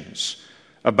Christians,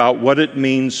 about what it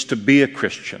means to be a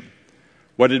Christian,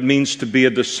 what it means to be a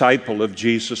disciple of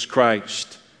Jesus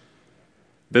Christ,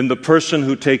 then the person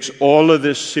who takes all of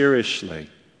this seriously,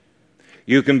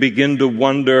 you can begin to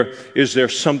wonder, is there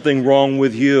something wrong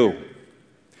with you?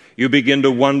 You begin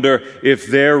to wonder if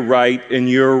they're right and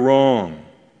you're wrong.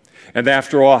 And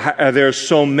after all, there's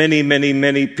so many, many,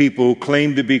 many people who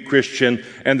claim to be Christian,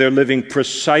 and they're living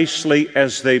precisely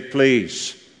as they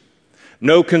please.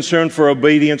 No concern for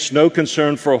obedience, no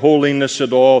concern for holiness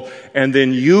at all. And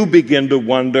then you begin to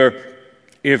wonder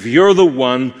if you're the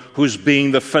one who's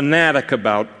being the fanatic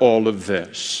about all of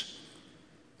this.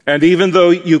 And even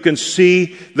though you can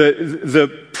see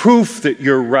the proof that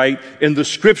you're right in the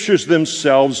Scriptures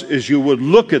themselves, as you would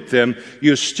look at them,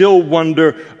 you still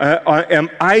wonder, am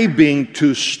I being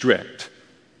too strict?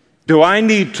 Do I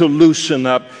need to loosen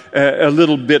up a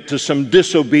little bit to some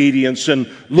disobedience and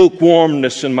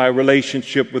lukewarmness in my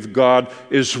relationship with God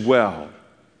as well?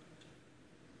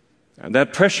 And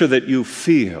that pressure that you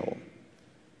feel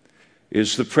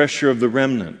is the pressure of the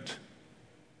remnant.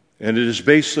 And it is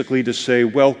basically to say,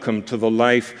 welcome to the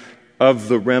life of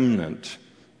the remnant.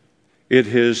 It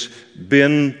has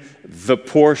been the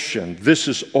portion, this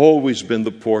has always been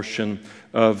the portion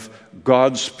of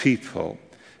God's people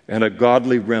and a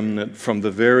godly remnant from the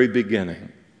very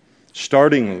beginning.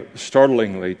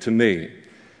 Startlingly to me,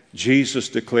 Jesus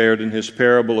declared in his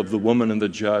parable of the woman and the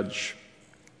judge,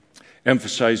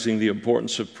 emphasizing the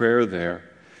importance of prayer there.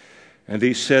 And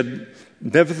he said,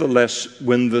 nevertheless,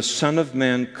 when the Son of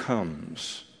Man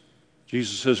comes,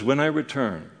 Jesus says, when I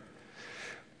return,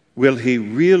 will he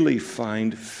really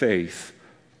find faith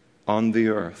on the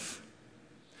earth?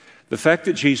 The fact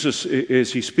that Jesus,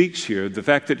 as he speaks here, the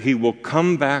fact that he will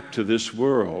come back to this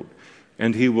world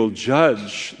and he will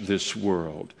judge this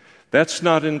world, that's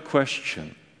not in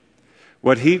question.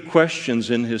 What he questions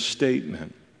in his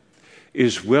statement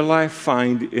is, will I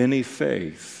find any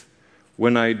faith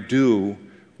when I do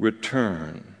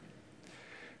return?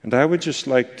 And I would just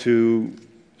like to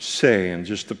say, in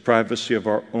just the privacy of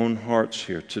our own hearts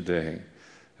here today,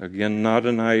 again, not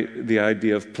the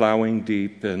idea of plowing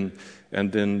deep and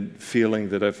then feeling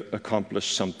that I've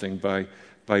accomplished something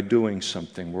by doing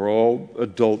something. We're all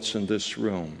adults in this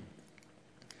room.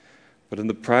 But in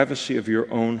the privacy of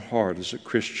your own heart as a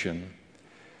Christian,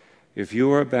 if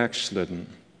you are backslidden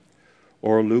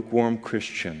or a lukewarm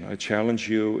Christian, I challenge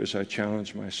you as I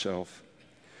challenge myself,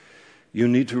 you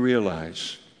need to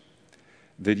realize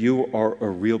that you are a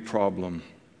real problem.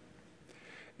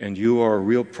 And you are a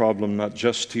real problem not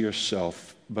just to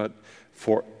yourself, but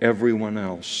for everyone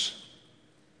else.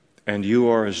 And you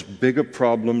are as big a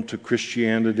problem to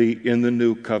Christianity in the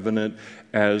New Covenant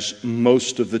as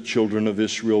most of the children of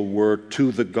Israel were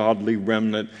to the godly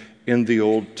remnant in the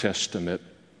Old Testament,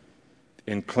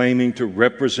 in claiming to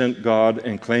represent God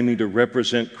and claiming to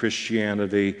represent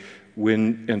Christianity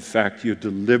when, in fact, you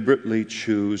deliberately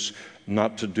choose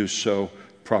not to do so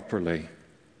properly.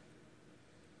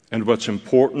 And what's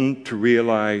important to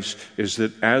realize is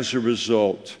that as a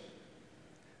result,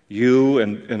 you,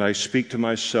 and I speak to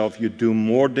myself, you do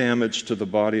more damage to the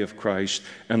body of Christ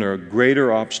and are a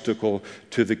greater obstacle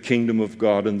to the kingdom of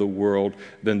God in the world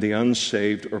than the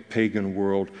unsaved or pagan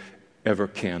world ever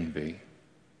can be.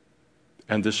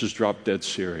 And this is drop dead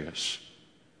serious.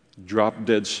 Drop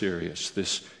dead serious,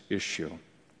 this issue.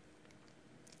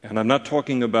 And I'm not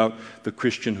talking about the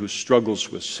Christian who struggles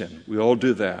with sin. We all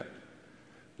do that.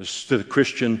 This is the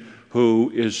Christian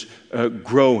who is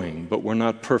growing, but we're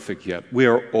not perfect yet. We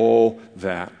are all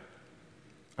that.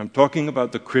 I'm talking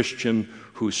about the Christian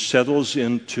who settles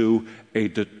into a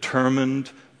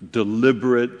determined,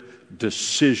 deliberate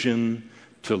decision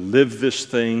to live this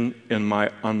thing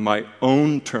on my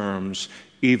own terms,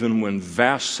 even when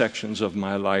vast sections of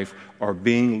my life are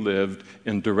being lived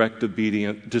in direct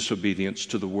disobedience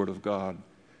to the Word of God.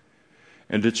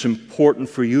 And it's important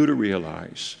for you to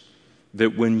realize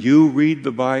that when you read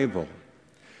the Bible,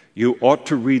 you ought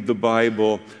to read the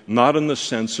Bible not in the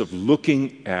sense of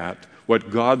looking at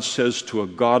what God says to a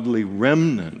godly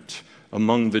remnant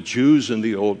among the Jews in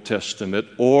the Old Testament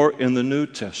or in the New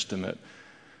Testament,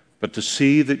 but to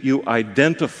see that you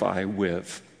identify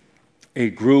with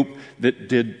a group that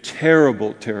did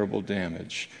terrible, terrible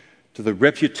damage to the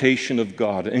reputation of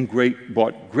God and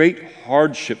brought great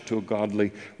hardship to a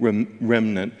godly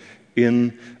remnant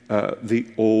in the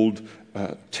Old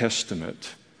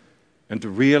Testament. And to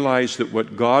realize that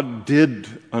what God did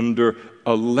under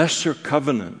a lesser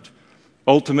covenant,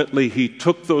 ultimately he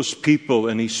took those people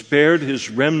and he spared his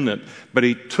remnant, but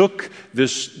he took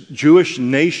this Jewish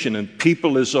nation and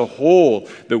people as a whole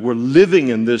that were living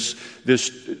in this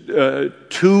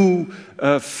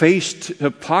two-faced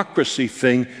hypocrisy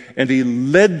thing, and he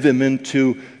led them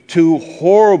into two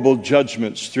horrible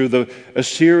judgments through the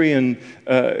Assyrian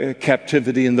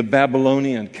captivity and the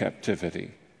Babylonian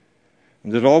captivity.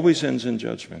 And it always ends in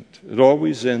judgment. It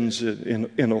always ends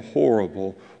in a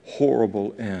horrible,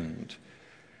 horrible end.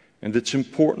 And it's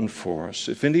important for us,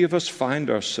 if any of us find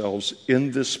ourselves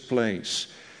in this place,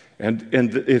 and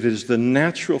it is the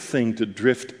natural thing to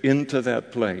drift into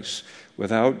that place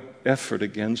without effort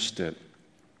against it.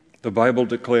 The Bible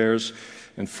declares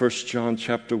in 1 John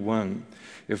chapter 1,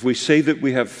 if we say that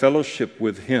we have fellowship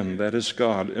with him, that is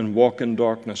God, and walk in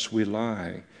darkness, we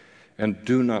lie and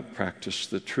do not practice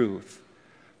the truth.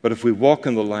 But if we walk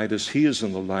in the light as he is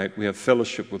in the light, we have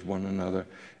fellowship with one another,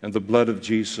 and the blood of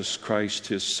Jesus Christ,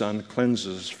 his Son,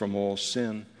 cleanses us from all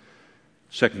sin.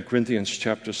 2 Corinthians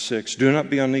chapter 6, do not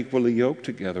be unequally yoked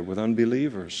together with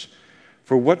unbelievers.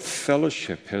 For what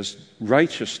fellowship has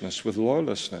righteousness with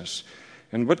lawlessness?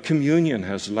 And what communion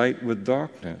has light with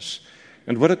darkness?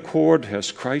 And what accord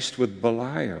has Christ with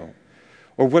Belial?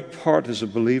 Or what part has a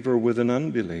believer with an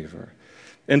unbeliever?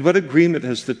 And what agreement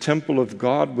has the temple of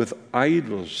God with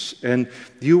idols? And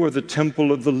you are the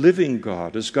temple of the living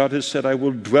God. As God has said, I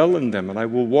will dwell in them, and I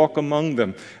will walk among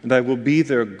them, and I will be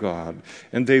their God,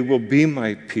 and they will be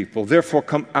my people. Therefore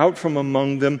come out from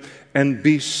among them and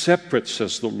be separate,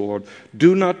 says the Lord.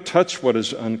 Do not touch what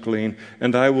is unclean,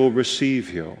 and I will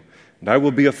receive you. And I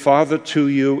will be a father to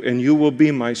you, and you will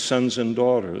be my sons and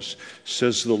daughters,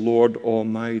 says the Lord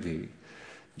Almighty.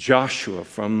 Joshua,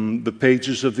 from the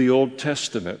pages of the Old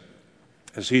Testament,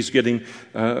 as he's getting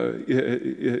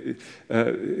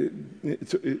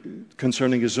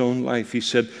concerning his own life, he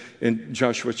said in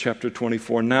Joshua chapter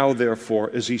 24, now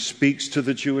therefore, as he speaks to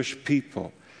the Jewish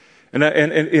people. And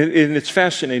it's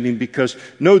fascinating because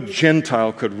no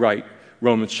Gentile could write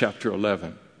Romans chapter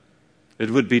 11. It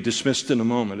would be dismissed in a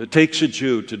moment. It takes a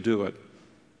Jew to do it.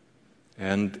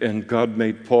 And God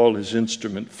made Paul his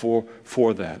instrument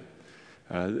for that.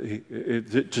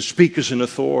 To speak as an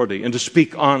authority and to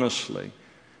speak honestly.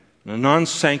 In a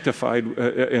non-sanctified,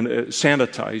 in a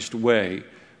sanitized way,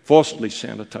 falsely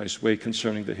sanitized way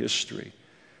concerning the history.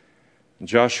 And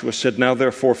Joshua said, now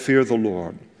therefore fear the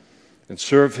Lord and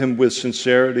serve him with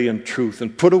sincerity and truth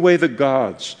and put away the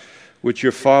gods which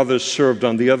your fathers served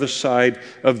on the other side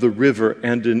of the river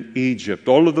and in Egypt.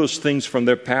 All of those things from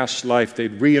their past life,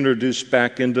 they'd reintroduce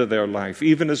back into their life,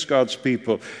 even as God's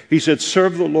people. He said,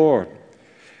 serve the Lord.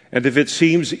 And if it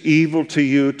seems evil to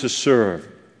you to serve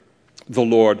the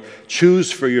Lord, choose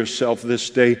for yourself this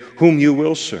day whom you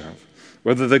will serve.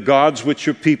 Whether the gods which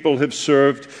your people have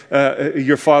served,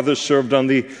 your fathers served on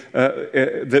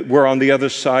that were on the other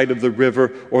side of the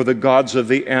river, or the gods of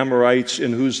the Amorites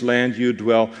in whose land you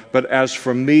dwell. But as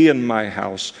for me and my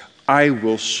house, I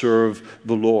will serve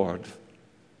the Lord.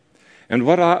 And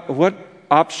what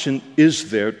option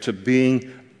is there to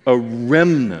being a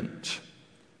remnant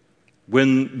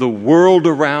when the world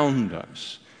around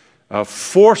us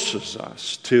forces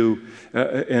us to,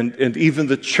 and even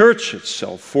the church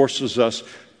itself forces us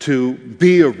to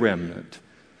be a remnant?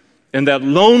 And that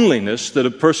loneliness that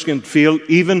a person can feel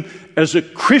even as a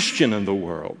Christian in the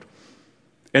world,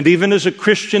 and even as a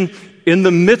Christian in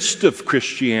the midst of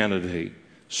Christianity,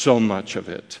 so much of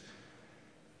it.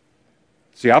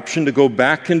 It's the option to go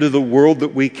back into the world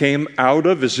that we came out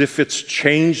of, as if it's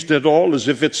changed at all, as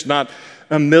if it's not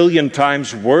a million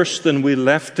times worse than we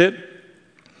left it,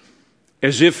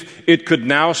 as if it could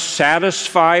now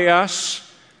satisfy us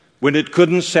when it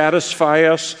couldn't satisfy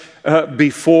us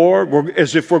before,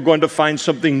 as if we're going to find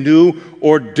something new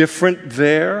or different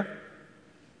there.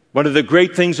 One of the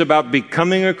great things about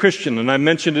becoming a Christian, and I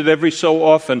mention it every so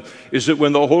often, is that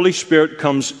when the Holy Spirit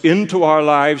comes into our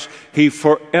lives, He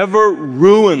forever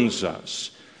ruins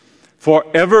us,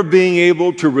 forever being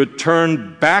able to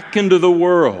return back into the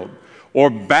world, or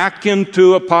back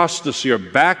into apostasy, or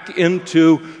back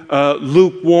into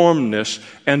lukewarmness,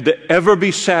 and to ever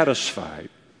be satisfied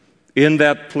in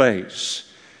that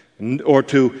place, or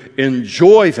to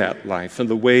enjoy that life in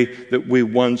the way that we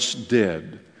once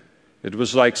did. It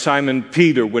was like Simon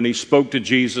Peter when he spoke to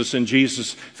Jesus, and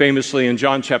Jesus famously in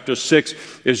John chapter 6,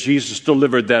 as Jesus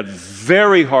delivered that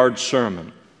very hard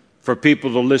sermon for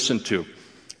people to listen to.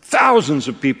 Thousands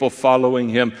of people following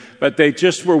him, but they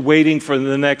just were waiting for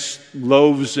the next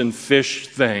loaves and fish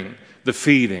thing, the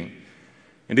feeding.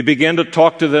 And he began to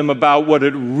talk to them about what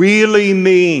it really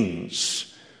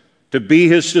means to be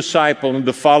his disciple and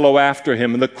to follow after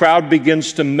him. And the crowd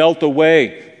begins to melt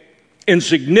away in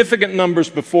significant numbers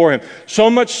before him, so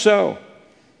much so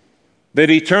that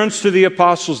he turns to the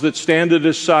apostles that stand at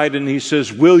his side and he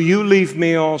says, will you leave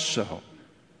me also?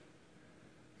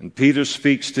 And Peter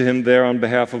speaks to him there on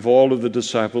behalf of all of the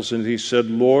disciples, and he said,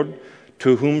 Lord,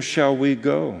 to whom shall we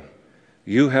go?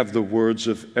 You have the words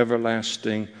of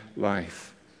everlasting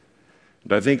life.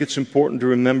 And I think it's important to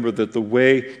remember that the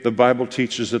way the Bible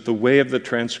teaches that the way of the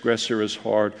transgressor is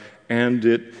hard, and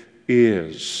it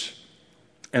is.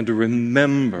 And to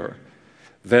remember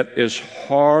that as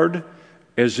hard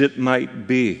as it might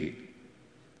be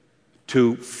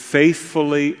to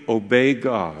faithfully obey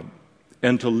God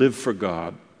and to live for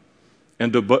God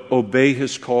and to obey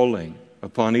His calling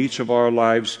upon each of our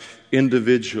lives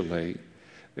individually,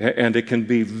 and it can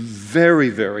be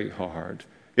very, very hard.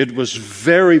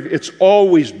 It's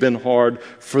always been hard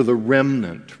for the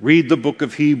remnant. Read the book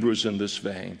of Hebrews in this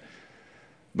vein.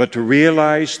 But to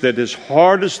realize that as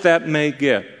hard as that may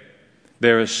get,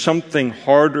 there is something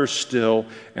harder still,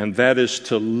 and that is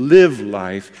to live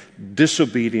life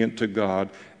disobedient to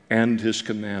God and His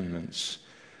commandments.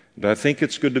 And I think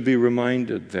it's good to be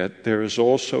reminded that there is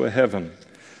also a heaven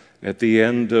at the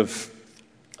end of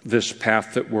this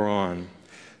path that we're on,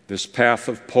 this path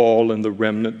of Paul and the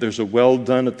remnant. There's a well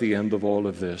done at the end of all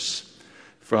of this.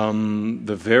 from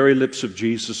the very lips of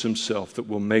Jesus himself that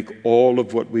will make all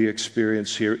of what we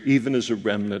experience here, even as a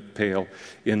remnant, pale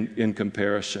in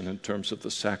comparison in terms of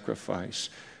the sacrifice.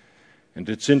 And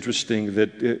it's interesting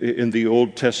that in the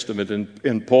Old Testament,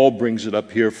 and Paul brings it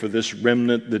up here for this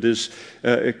remnant that is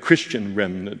a Christian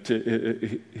remnant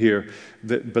here,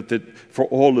 but that for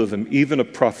all of them, even a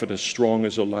prophet as strong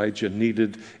as Elijah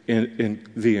needed in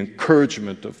the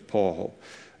encouragement of Paul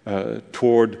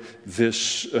toward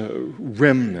this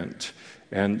remnant,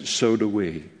 and so do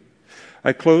we.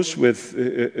 I close with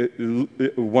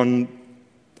one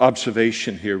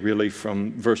observation here, really,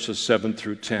 from verses 7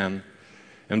 through 10.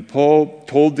 And Paul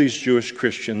told these Jewish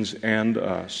Christians and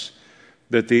us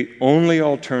that the only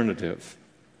alternative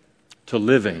to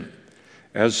living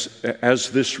as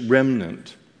this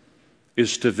remnant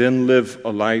is to then live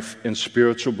a life in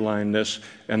spiritual blindness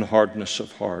and hardness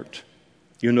of heart.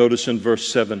 You notice in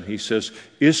verse 7, he says,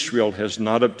 Israel has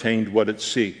not obtained what it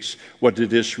seeks. What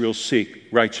did Israel seek?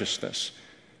 Righteousness,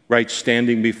 right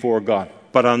standing before God,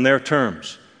 but on their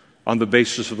terms, on the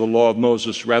basis of the law of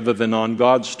Moses, rather than on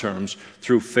God's terms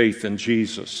through faith in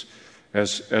Jesus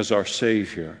as our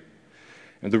Savior.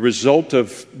 And the result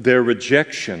of their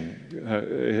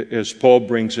rejection, as Paul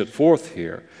brings it forth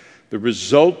here, the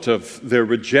result of their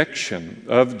rejection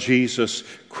of Jesus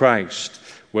Christ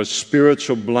was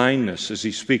spiritual blindness, as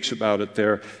he speaks about it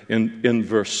there in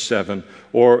verse 7.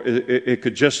 Or it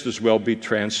could just as well be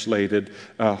translated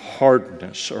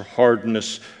hardness, or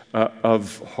hardness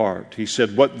of heart. He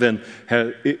said, what then?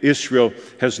 Israel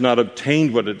has not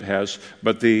obtained what it has,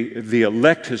 but the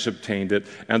elect has obtained it,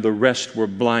 and the rest were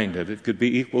blinded. It could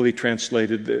be equally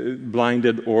translated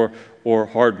blinded or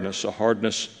hardness, a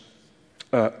hardness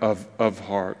of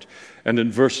heart. And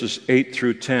in verses 8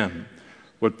 through 10,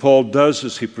 what Paul does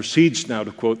is he proceeds now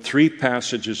to quote 3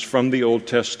 passages from the Old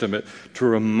Testament to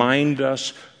remind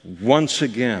us once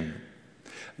again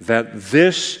that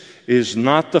this is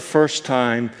not the first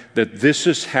time that this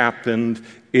has happened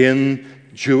in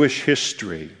Jewish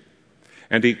history.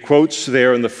 And he quotes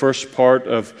there in the first part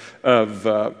of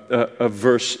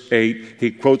verse 8, he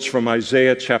quotes from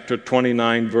Isaiah chapter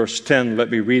 29, verse 10.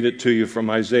 Let me read it to you from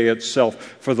Isaiah itself.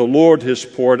 For the Lord has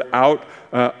poured out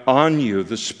on you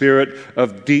the spirit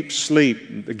of deep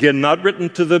sleep. Again, not written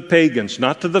to the pagans,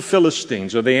 not to the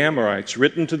Philistines or the Amorites,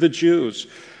 written to the Jews.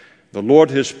 The Lord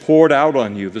has poured out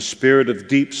on you the spirit of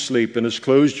deep sleep and has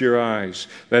closed your eyes,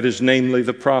 that is, namely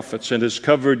the prophets, and has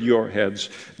covered your heads,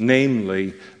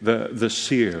 namely the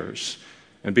seers.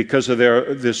 And because of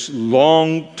this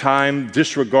long time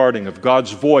disregarding of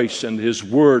God's voice and his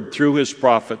word through his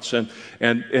prophets and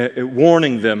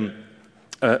warning them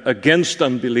against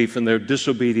unbelief and their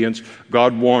disobedience,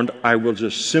 God warned, I will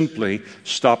just simply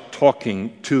stop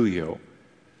talking to you.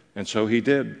 And so he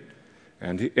did.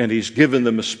 And he's given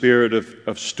them a spirit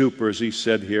of stupor, as he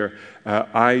said here,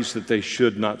 eyes that they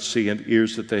should not see and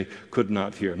ears that they could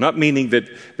not hear. Not meaning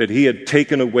that he had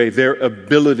taken away their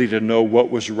ability to know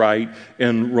what was right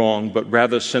and wrong, but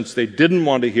rather since they didn't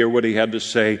want to hear what he had to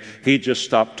say, he just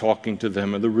stopped talking to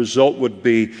them. And the result would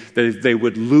be that they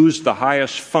would lose the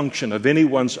highest function of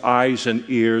anyone's eyes and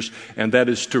ears, and that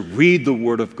is to read the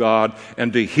Word of God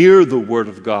and to hear the Word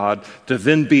of God, to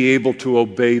then be able to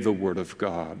obey the Word of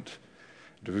God.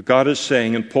 God is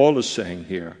saying, and Paul is saying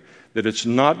here, that it's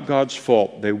not God's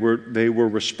fault. They were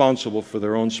responsible for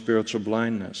their own spiritual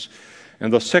blindness.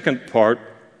 And the second part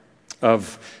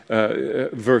of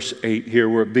verse 8 here,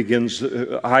 where it begins,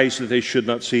 eyes that they should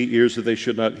not see, ears that they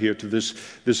should not hear, to this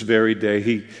very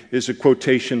day, is a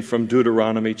quotation from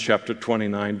Deuteronomy chapter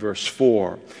 29, verse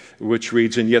 4, which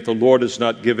reads, and yet the Lord has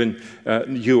not given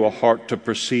you a heart to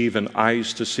perceive and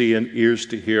eyes to see and ears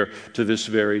to hear to this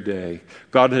very day.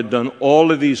 God had done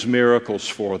all of these miracles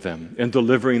for them in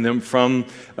delivering them from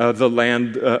the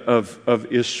land of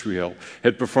Israel,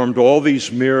 had performed all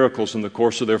these miracles in the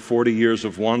course of their 40 years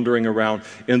of wandering around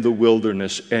in the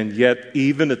wilderness, and yet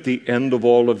even at the end of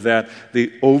all of that,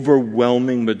 the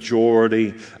overwhelming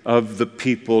majority of the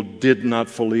people did not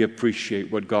fully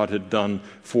appreciate what God had done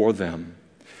for them.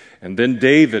 And then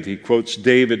David, he quotes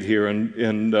David here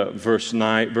in verses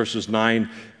 9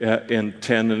 and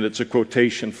 10, and it's a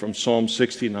quotation from Psalm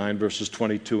 69, verses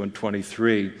 22 and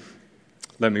 23.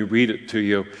 Let me read it to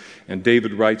you. And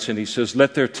David writes, and he says,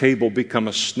 let their table become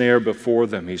a snare before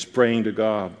them. He's praying to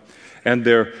God. And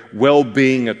their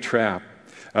well-being a trap.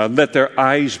 Let their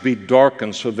eyes be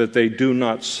darkened so that they do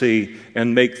not see,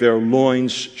 and make their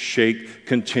loins shake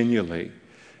continually.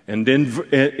 And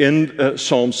in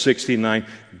Psalm 69,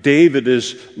 David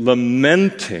is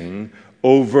lamenting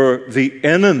over the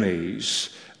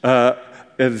enemies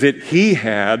that he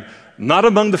had, not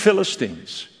among the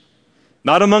Philistines,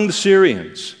 Not among the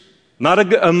Syrians,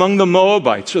 not among the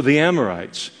Moabites or the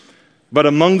Amorites, but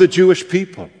among the Jewish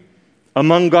people,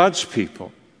 among God's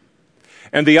people.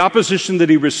 And the opposition that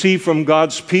he received from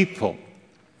God's people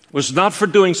was not for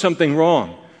doing something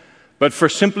wrong, but for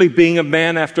simply being a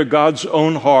man after God's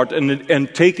own heart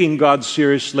and taking God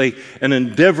seriously and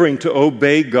endeavoring to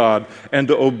obey God and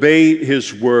to obey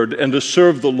His word and to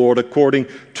serve the Lord according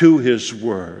to His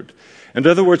word. In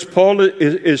other words, Paul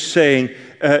is saying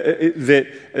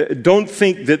that don't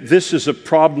think that this is a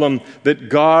problem that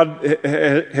God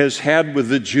has had with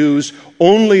the Jews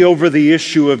only over the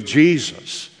issue of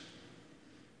Jesus.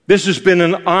 This has been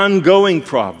an ongoing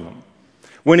problem.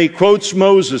 When he quotes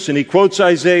Moses and he quotes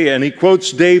Isaiah and he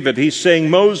quotes David, he's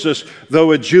saying Moses,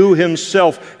 though a Jew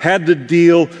himself, had to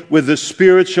deal with the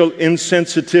spiritual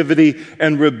insensitivity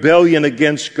and rebellion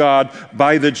against God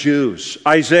by the Jews.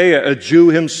 Isaiah, a Jew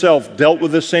himself, dealt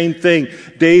with the same thing.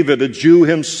 David, a Jew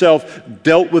himself,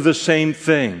 dealt with the same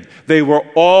thing. They were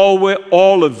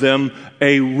all of them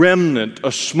a remnant,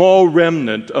 a small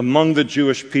remnant among the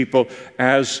Jewish people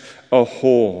as a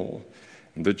whole.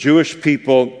 And the Jewish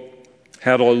people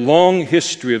had a long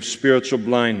history of spiritual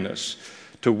blindness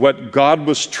to what God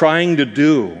was trying to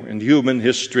do in human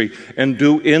history and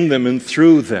do in them and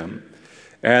through them,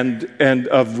 and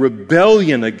of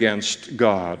rebellion against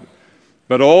God.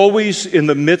 But always in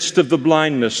the midst of the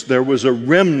blindness, there was a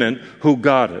remnant who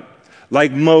got it,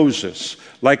 like Moses,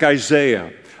 like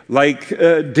Isaiah, like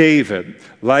David,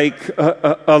 like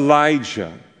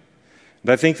Elijah. And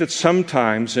I think that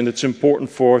sometimes, and it's important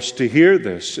for us to hear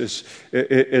this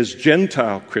as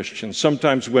Gentile Christians,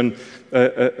 sometimes when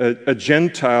a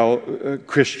Gentile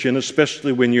Christian,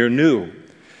 especially when you're new,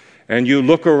 and you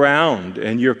look around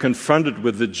and you're confronted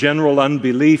with the general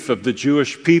unbelief of the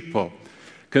Jewish people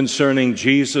concerning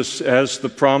Jesus as the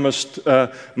promised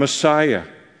Messiah,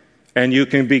 and you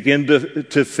can begin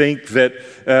to think that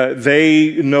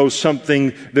they know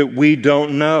something that we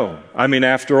don't know. I mean,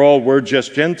 after all, we're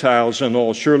just Gentiles and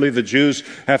all. Surely the Jews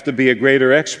have to be a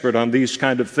greater expert on these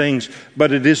kind of things.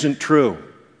 But it isn't true.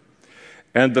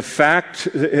 And the fact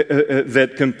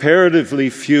that comparatively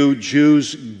few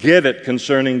Jews get it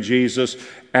concerning Jesus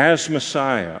as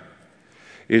Messiah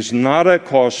is not a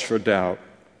cause for doubt.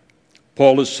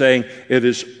 Paul is saying it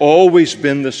has always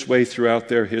been this way throughout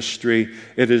their history.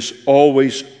 It has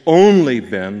always only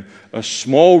been a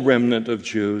small remnant of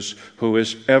Jews who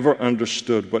has ever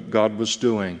understood what God was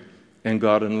doing and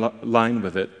got in line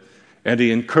with it. And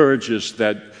he encourages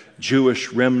that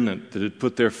Jewish remnant that had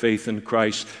put their faith in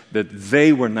Christ, that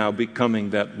they were now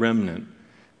becoming that remnant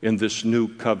in this new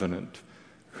covenant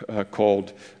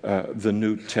called the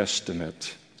New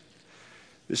Testament.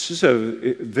 This is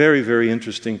a very, very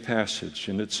interesting passage,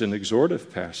 and it's an exhortive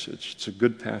passage. It's a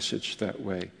good passage that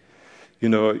way. You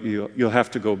know, you'll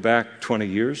have to go back 20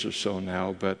 years or so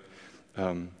now, but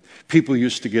people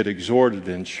used to get exhorted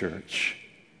in church.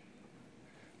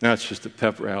 Now it's just a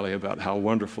pep rally about how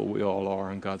wonderful we all are,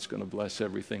 and God's going to bless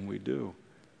everything we do.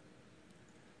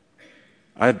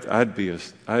 I'd be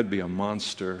a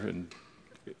monster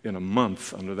in a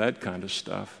month under that kind of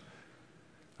stuff.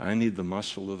 I need the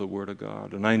muscle of the Word of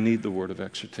God, and I need the word of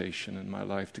exhortation in my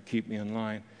life to keep me in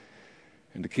line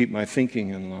and to keep my thinking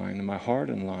in line and my heart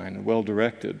in line and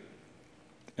well-directed,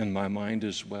 and my mind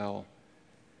as well.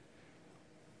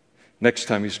 Next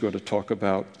time he's going to talk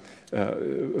about,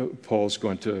 Paul's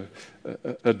going to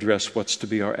address what's to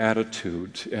be our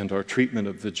attitude and our treatment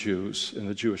of the Jews and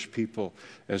the Jewish people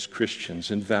as Christians.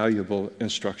 Invaluable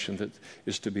instruction that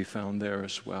is to be found there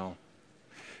as well.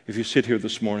 If you sit here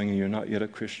this morning and you're not yet a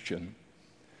Christian,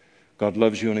 God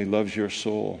loves you and He loves your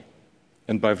soul.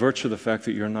 And by virtue of the fact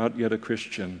that you're not yet a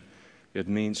Christian, it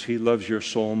means He loves your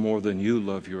soul more than you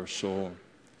love your soul.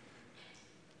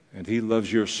 And He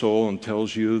loves your soul and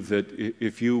tells you that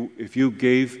if you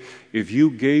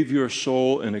gave your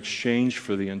soul in exchange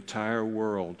for the entire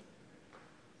world,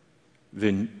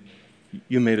 then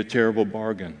you made a terrible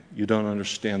bargain. You don't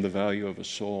understand the value of a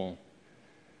soul.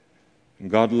 And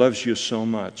God loves you so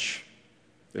much,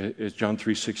 as John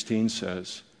 3:16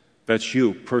 says. That's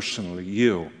you, personally,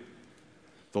 you.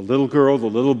 The little girl, the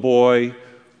little boy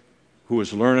who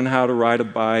was learning how to ride a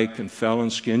bike and fell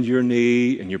and skinned your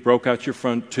knee and you broke out your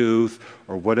front tooth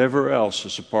or whatever else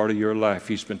is a part of your life.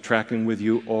 He's been tracking with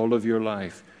you all of your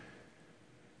life.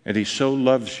 And He so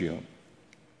loves you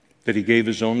that He gave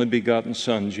His only begotten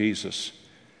Son, Jesus,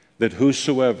 that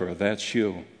whosoever, that's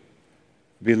you,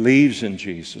 believes in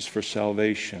Jesus for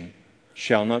salvation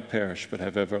shall not perish but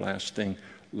have everlasting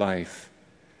life.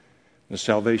 The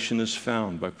salvation is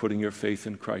found by putting your faith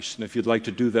in Christ. And if you'd like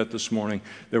to do that this morning,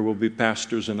 there will be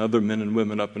pastors and other men and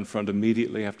women up in front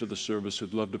immediately after the service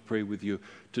who'd love to pray with you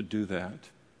to do that.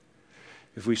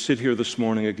 If we sit here this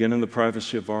morning again in the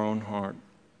privacy of our own heart,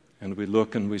 and we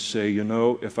look and we say, you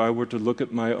know, if I were to look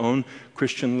at my own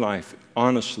Christian life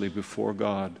honestly before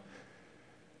God,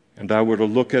 and I were to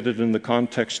look at it in the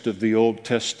context of the Old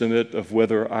Testament, of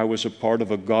whether I was a part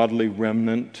of a godly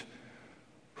remnant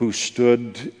who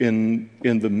stood in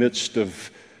the midst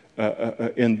of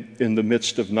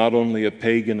not only a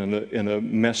pagan and a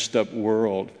messed up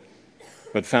world,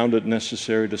 but found it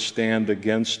necessary to stand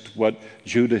against what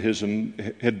Judaism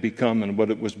had become and what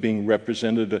it was being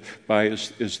represented by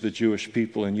as the Jewish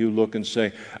people. And you look and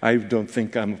say, I don't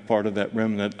think I'm a part of that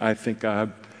remnant. I think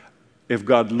if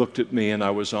God looked at me and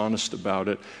I was honest about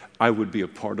it, I would be a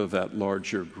part of that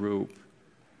larger group.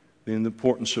 The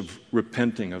importance of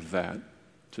repenting of that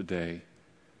today,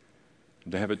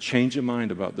 and to have a change of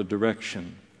mind about the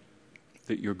direction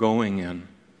that you're going in.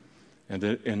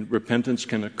 And repentance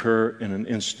can occur in an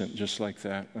instant, just like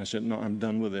that. I said, no, I'm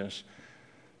done with this.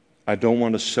 I don't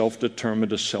want a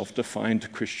self-determined, a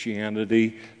self-defined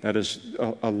Christianity that is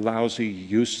a lousy,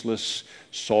 useless,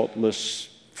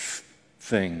 saltless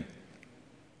thing.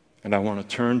 And I want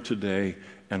to turn today,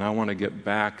 and I want to get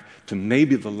back to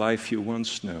maybe the life you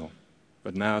once knew,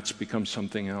 but now it's become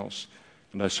something else.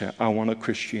 And I say, I want a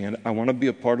Christianity. I want to be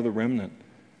a part of the remnant.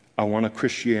 I want a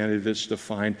Christianity that's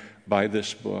defined by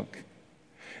this book.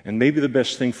 And maybe the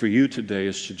best thing for you today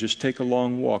is to just take a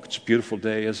long walk. It's a beautiful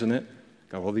day, isn't it?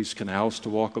 Got all these canals to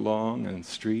walk along and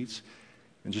streets.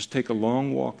 And just take a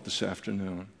long walk this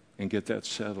afternoon and get that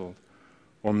settled.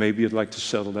 Or maybe you'd like to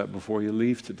settle that before you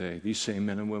leave today. These same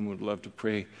men and women would love to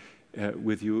pray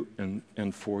with you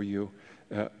and for you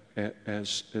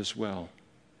as well.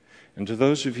 And to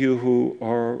those of you who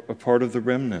are a part of the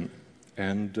remnant,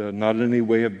 and not in any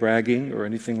way of bragging or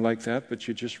anything like that, but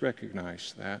you just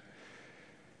recognize that.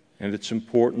 And it's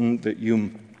important that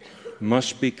you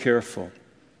must be careful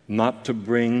not to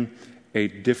bring a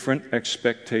different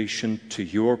expectation to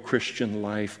your Christian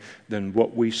life than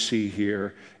what we see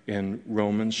here in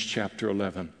Romans chapter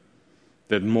 11.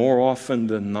 That more often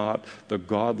than not, the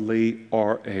godly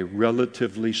are a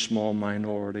relatively small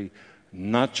minority,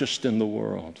 not just in the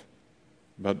world,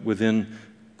 but within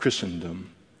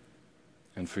Christendom.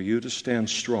 And for you to stand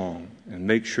strong and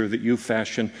make sure that you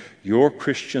fashion your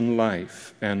Christian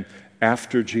life and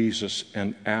after Jesus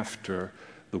and after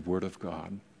the Word of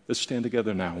God. Let's stand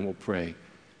together now and we'll pray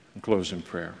and close in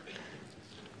prayer.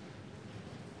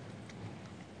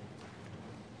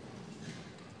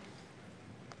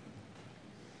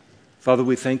 Father,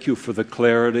 we thank you for the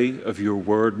clarity of your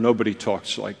word. Nobody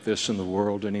talks like this in the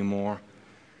world anymore.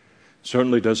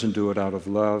 Certainly doesn't do it out of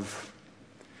love.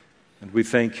 And we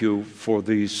thank you for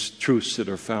these truths that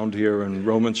are found here in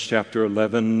Romans chapter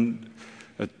 11,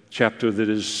 a chapter that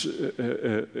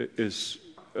is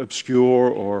obscure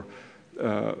or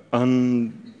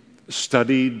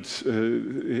unstudied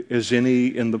as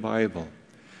any in the Bible.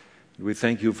 We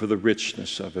thank you for the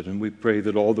richness of it, and we pray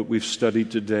that all that we've studied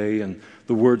today and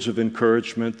the words of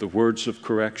encouragement, the words of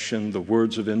correction, the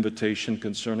words of invitation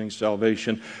concerning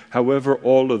salvation, however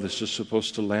all of this is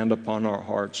supposed to land upon our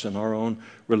hearts and our own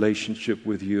relationship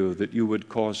with you, that you would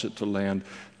cause it to land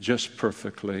just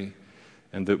perfectly,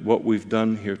 and that what we've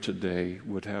done here today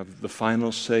would have the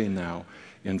final say now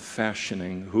in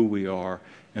fashioning who we are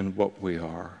and what we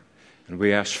are. And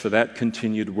we ask for that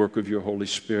continued work of your Holy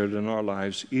Spirit in our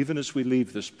lives, even as we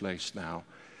leave this place now.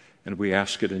 And we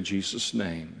ask it in Jesus'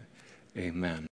 name. Amen.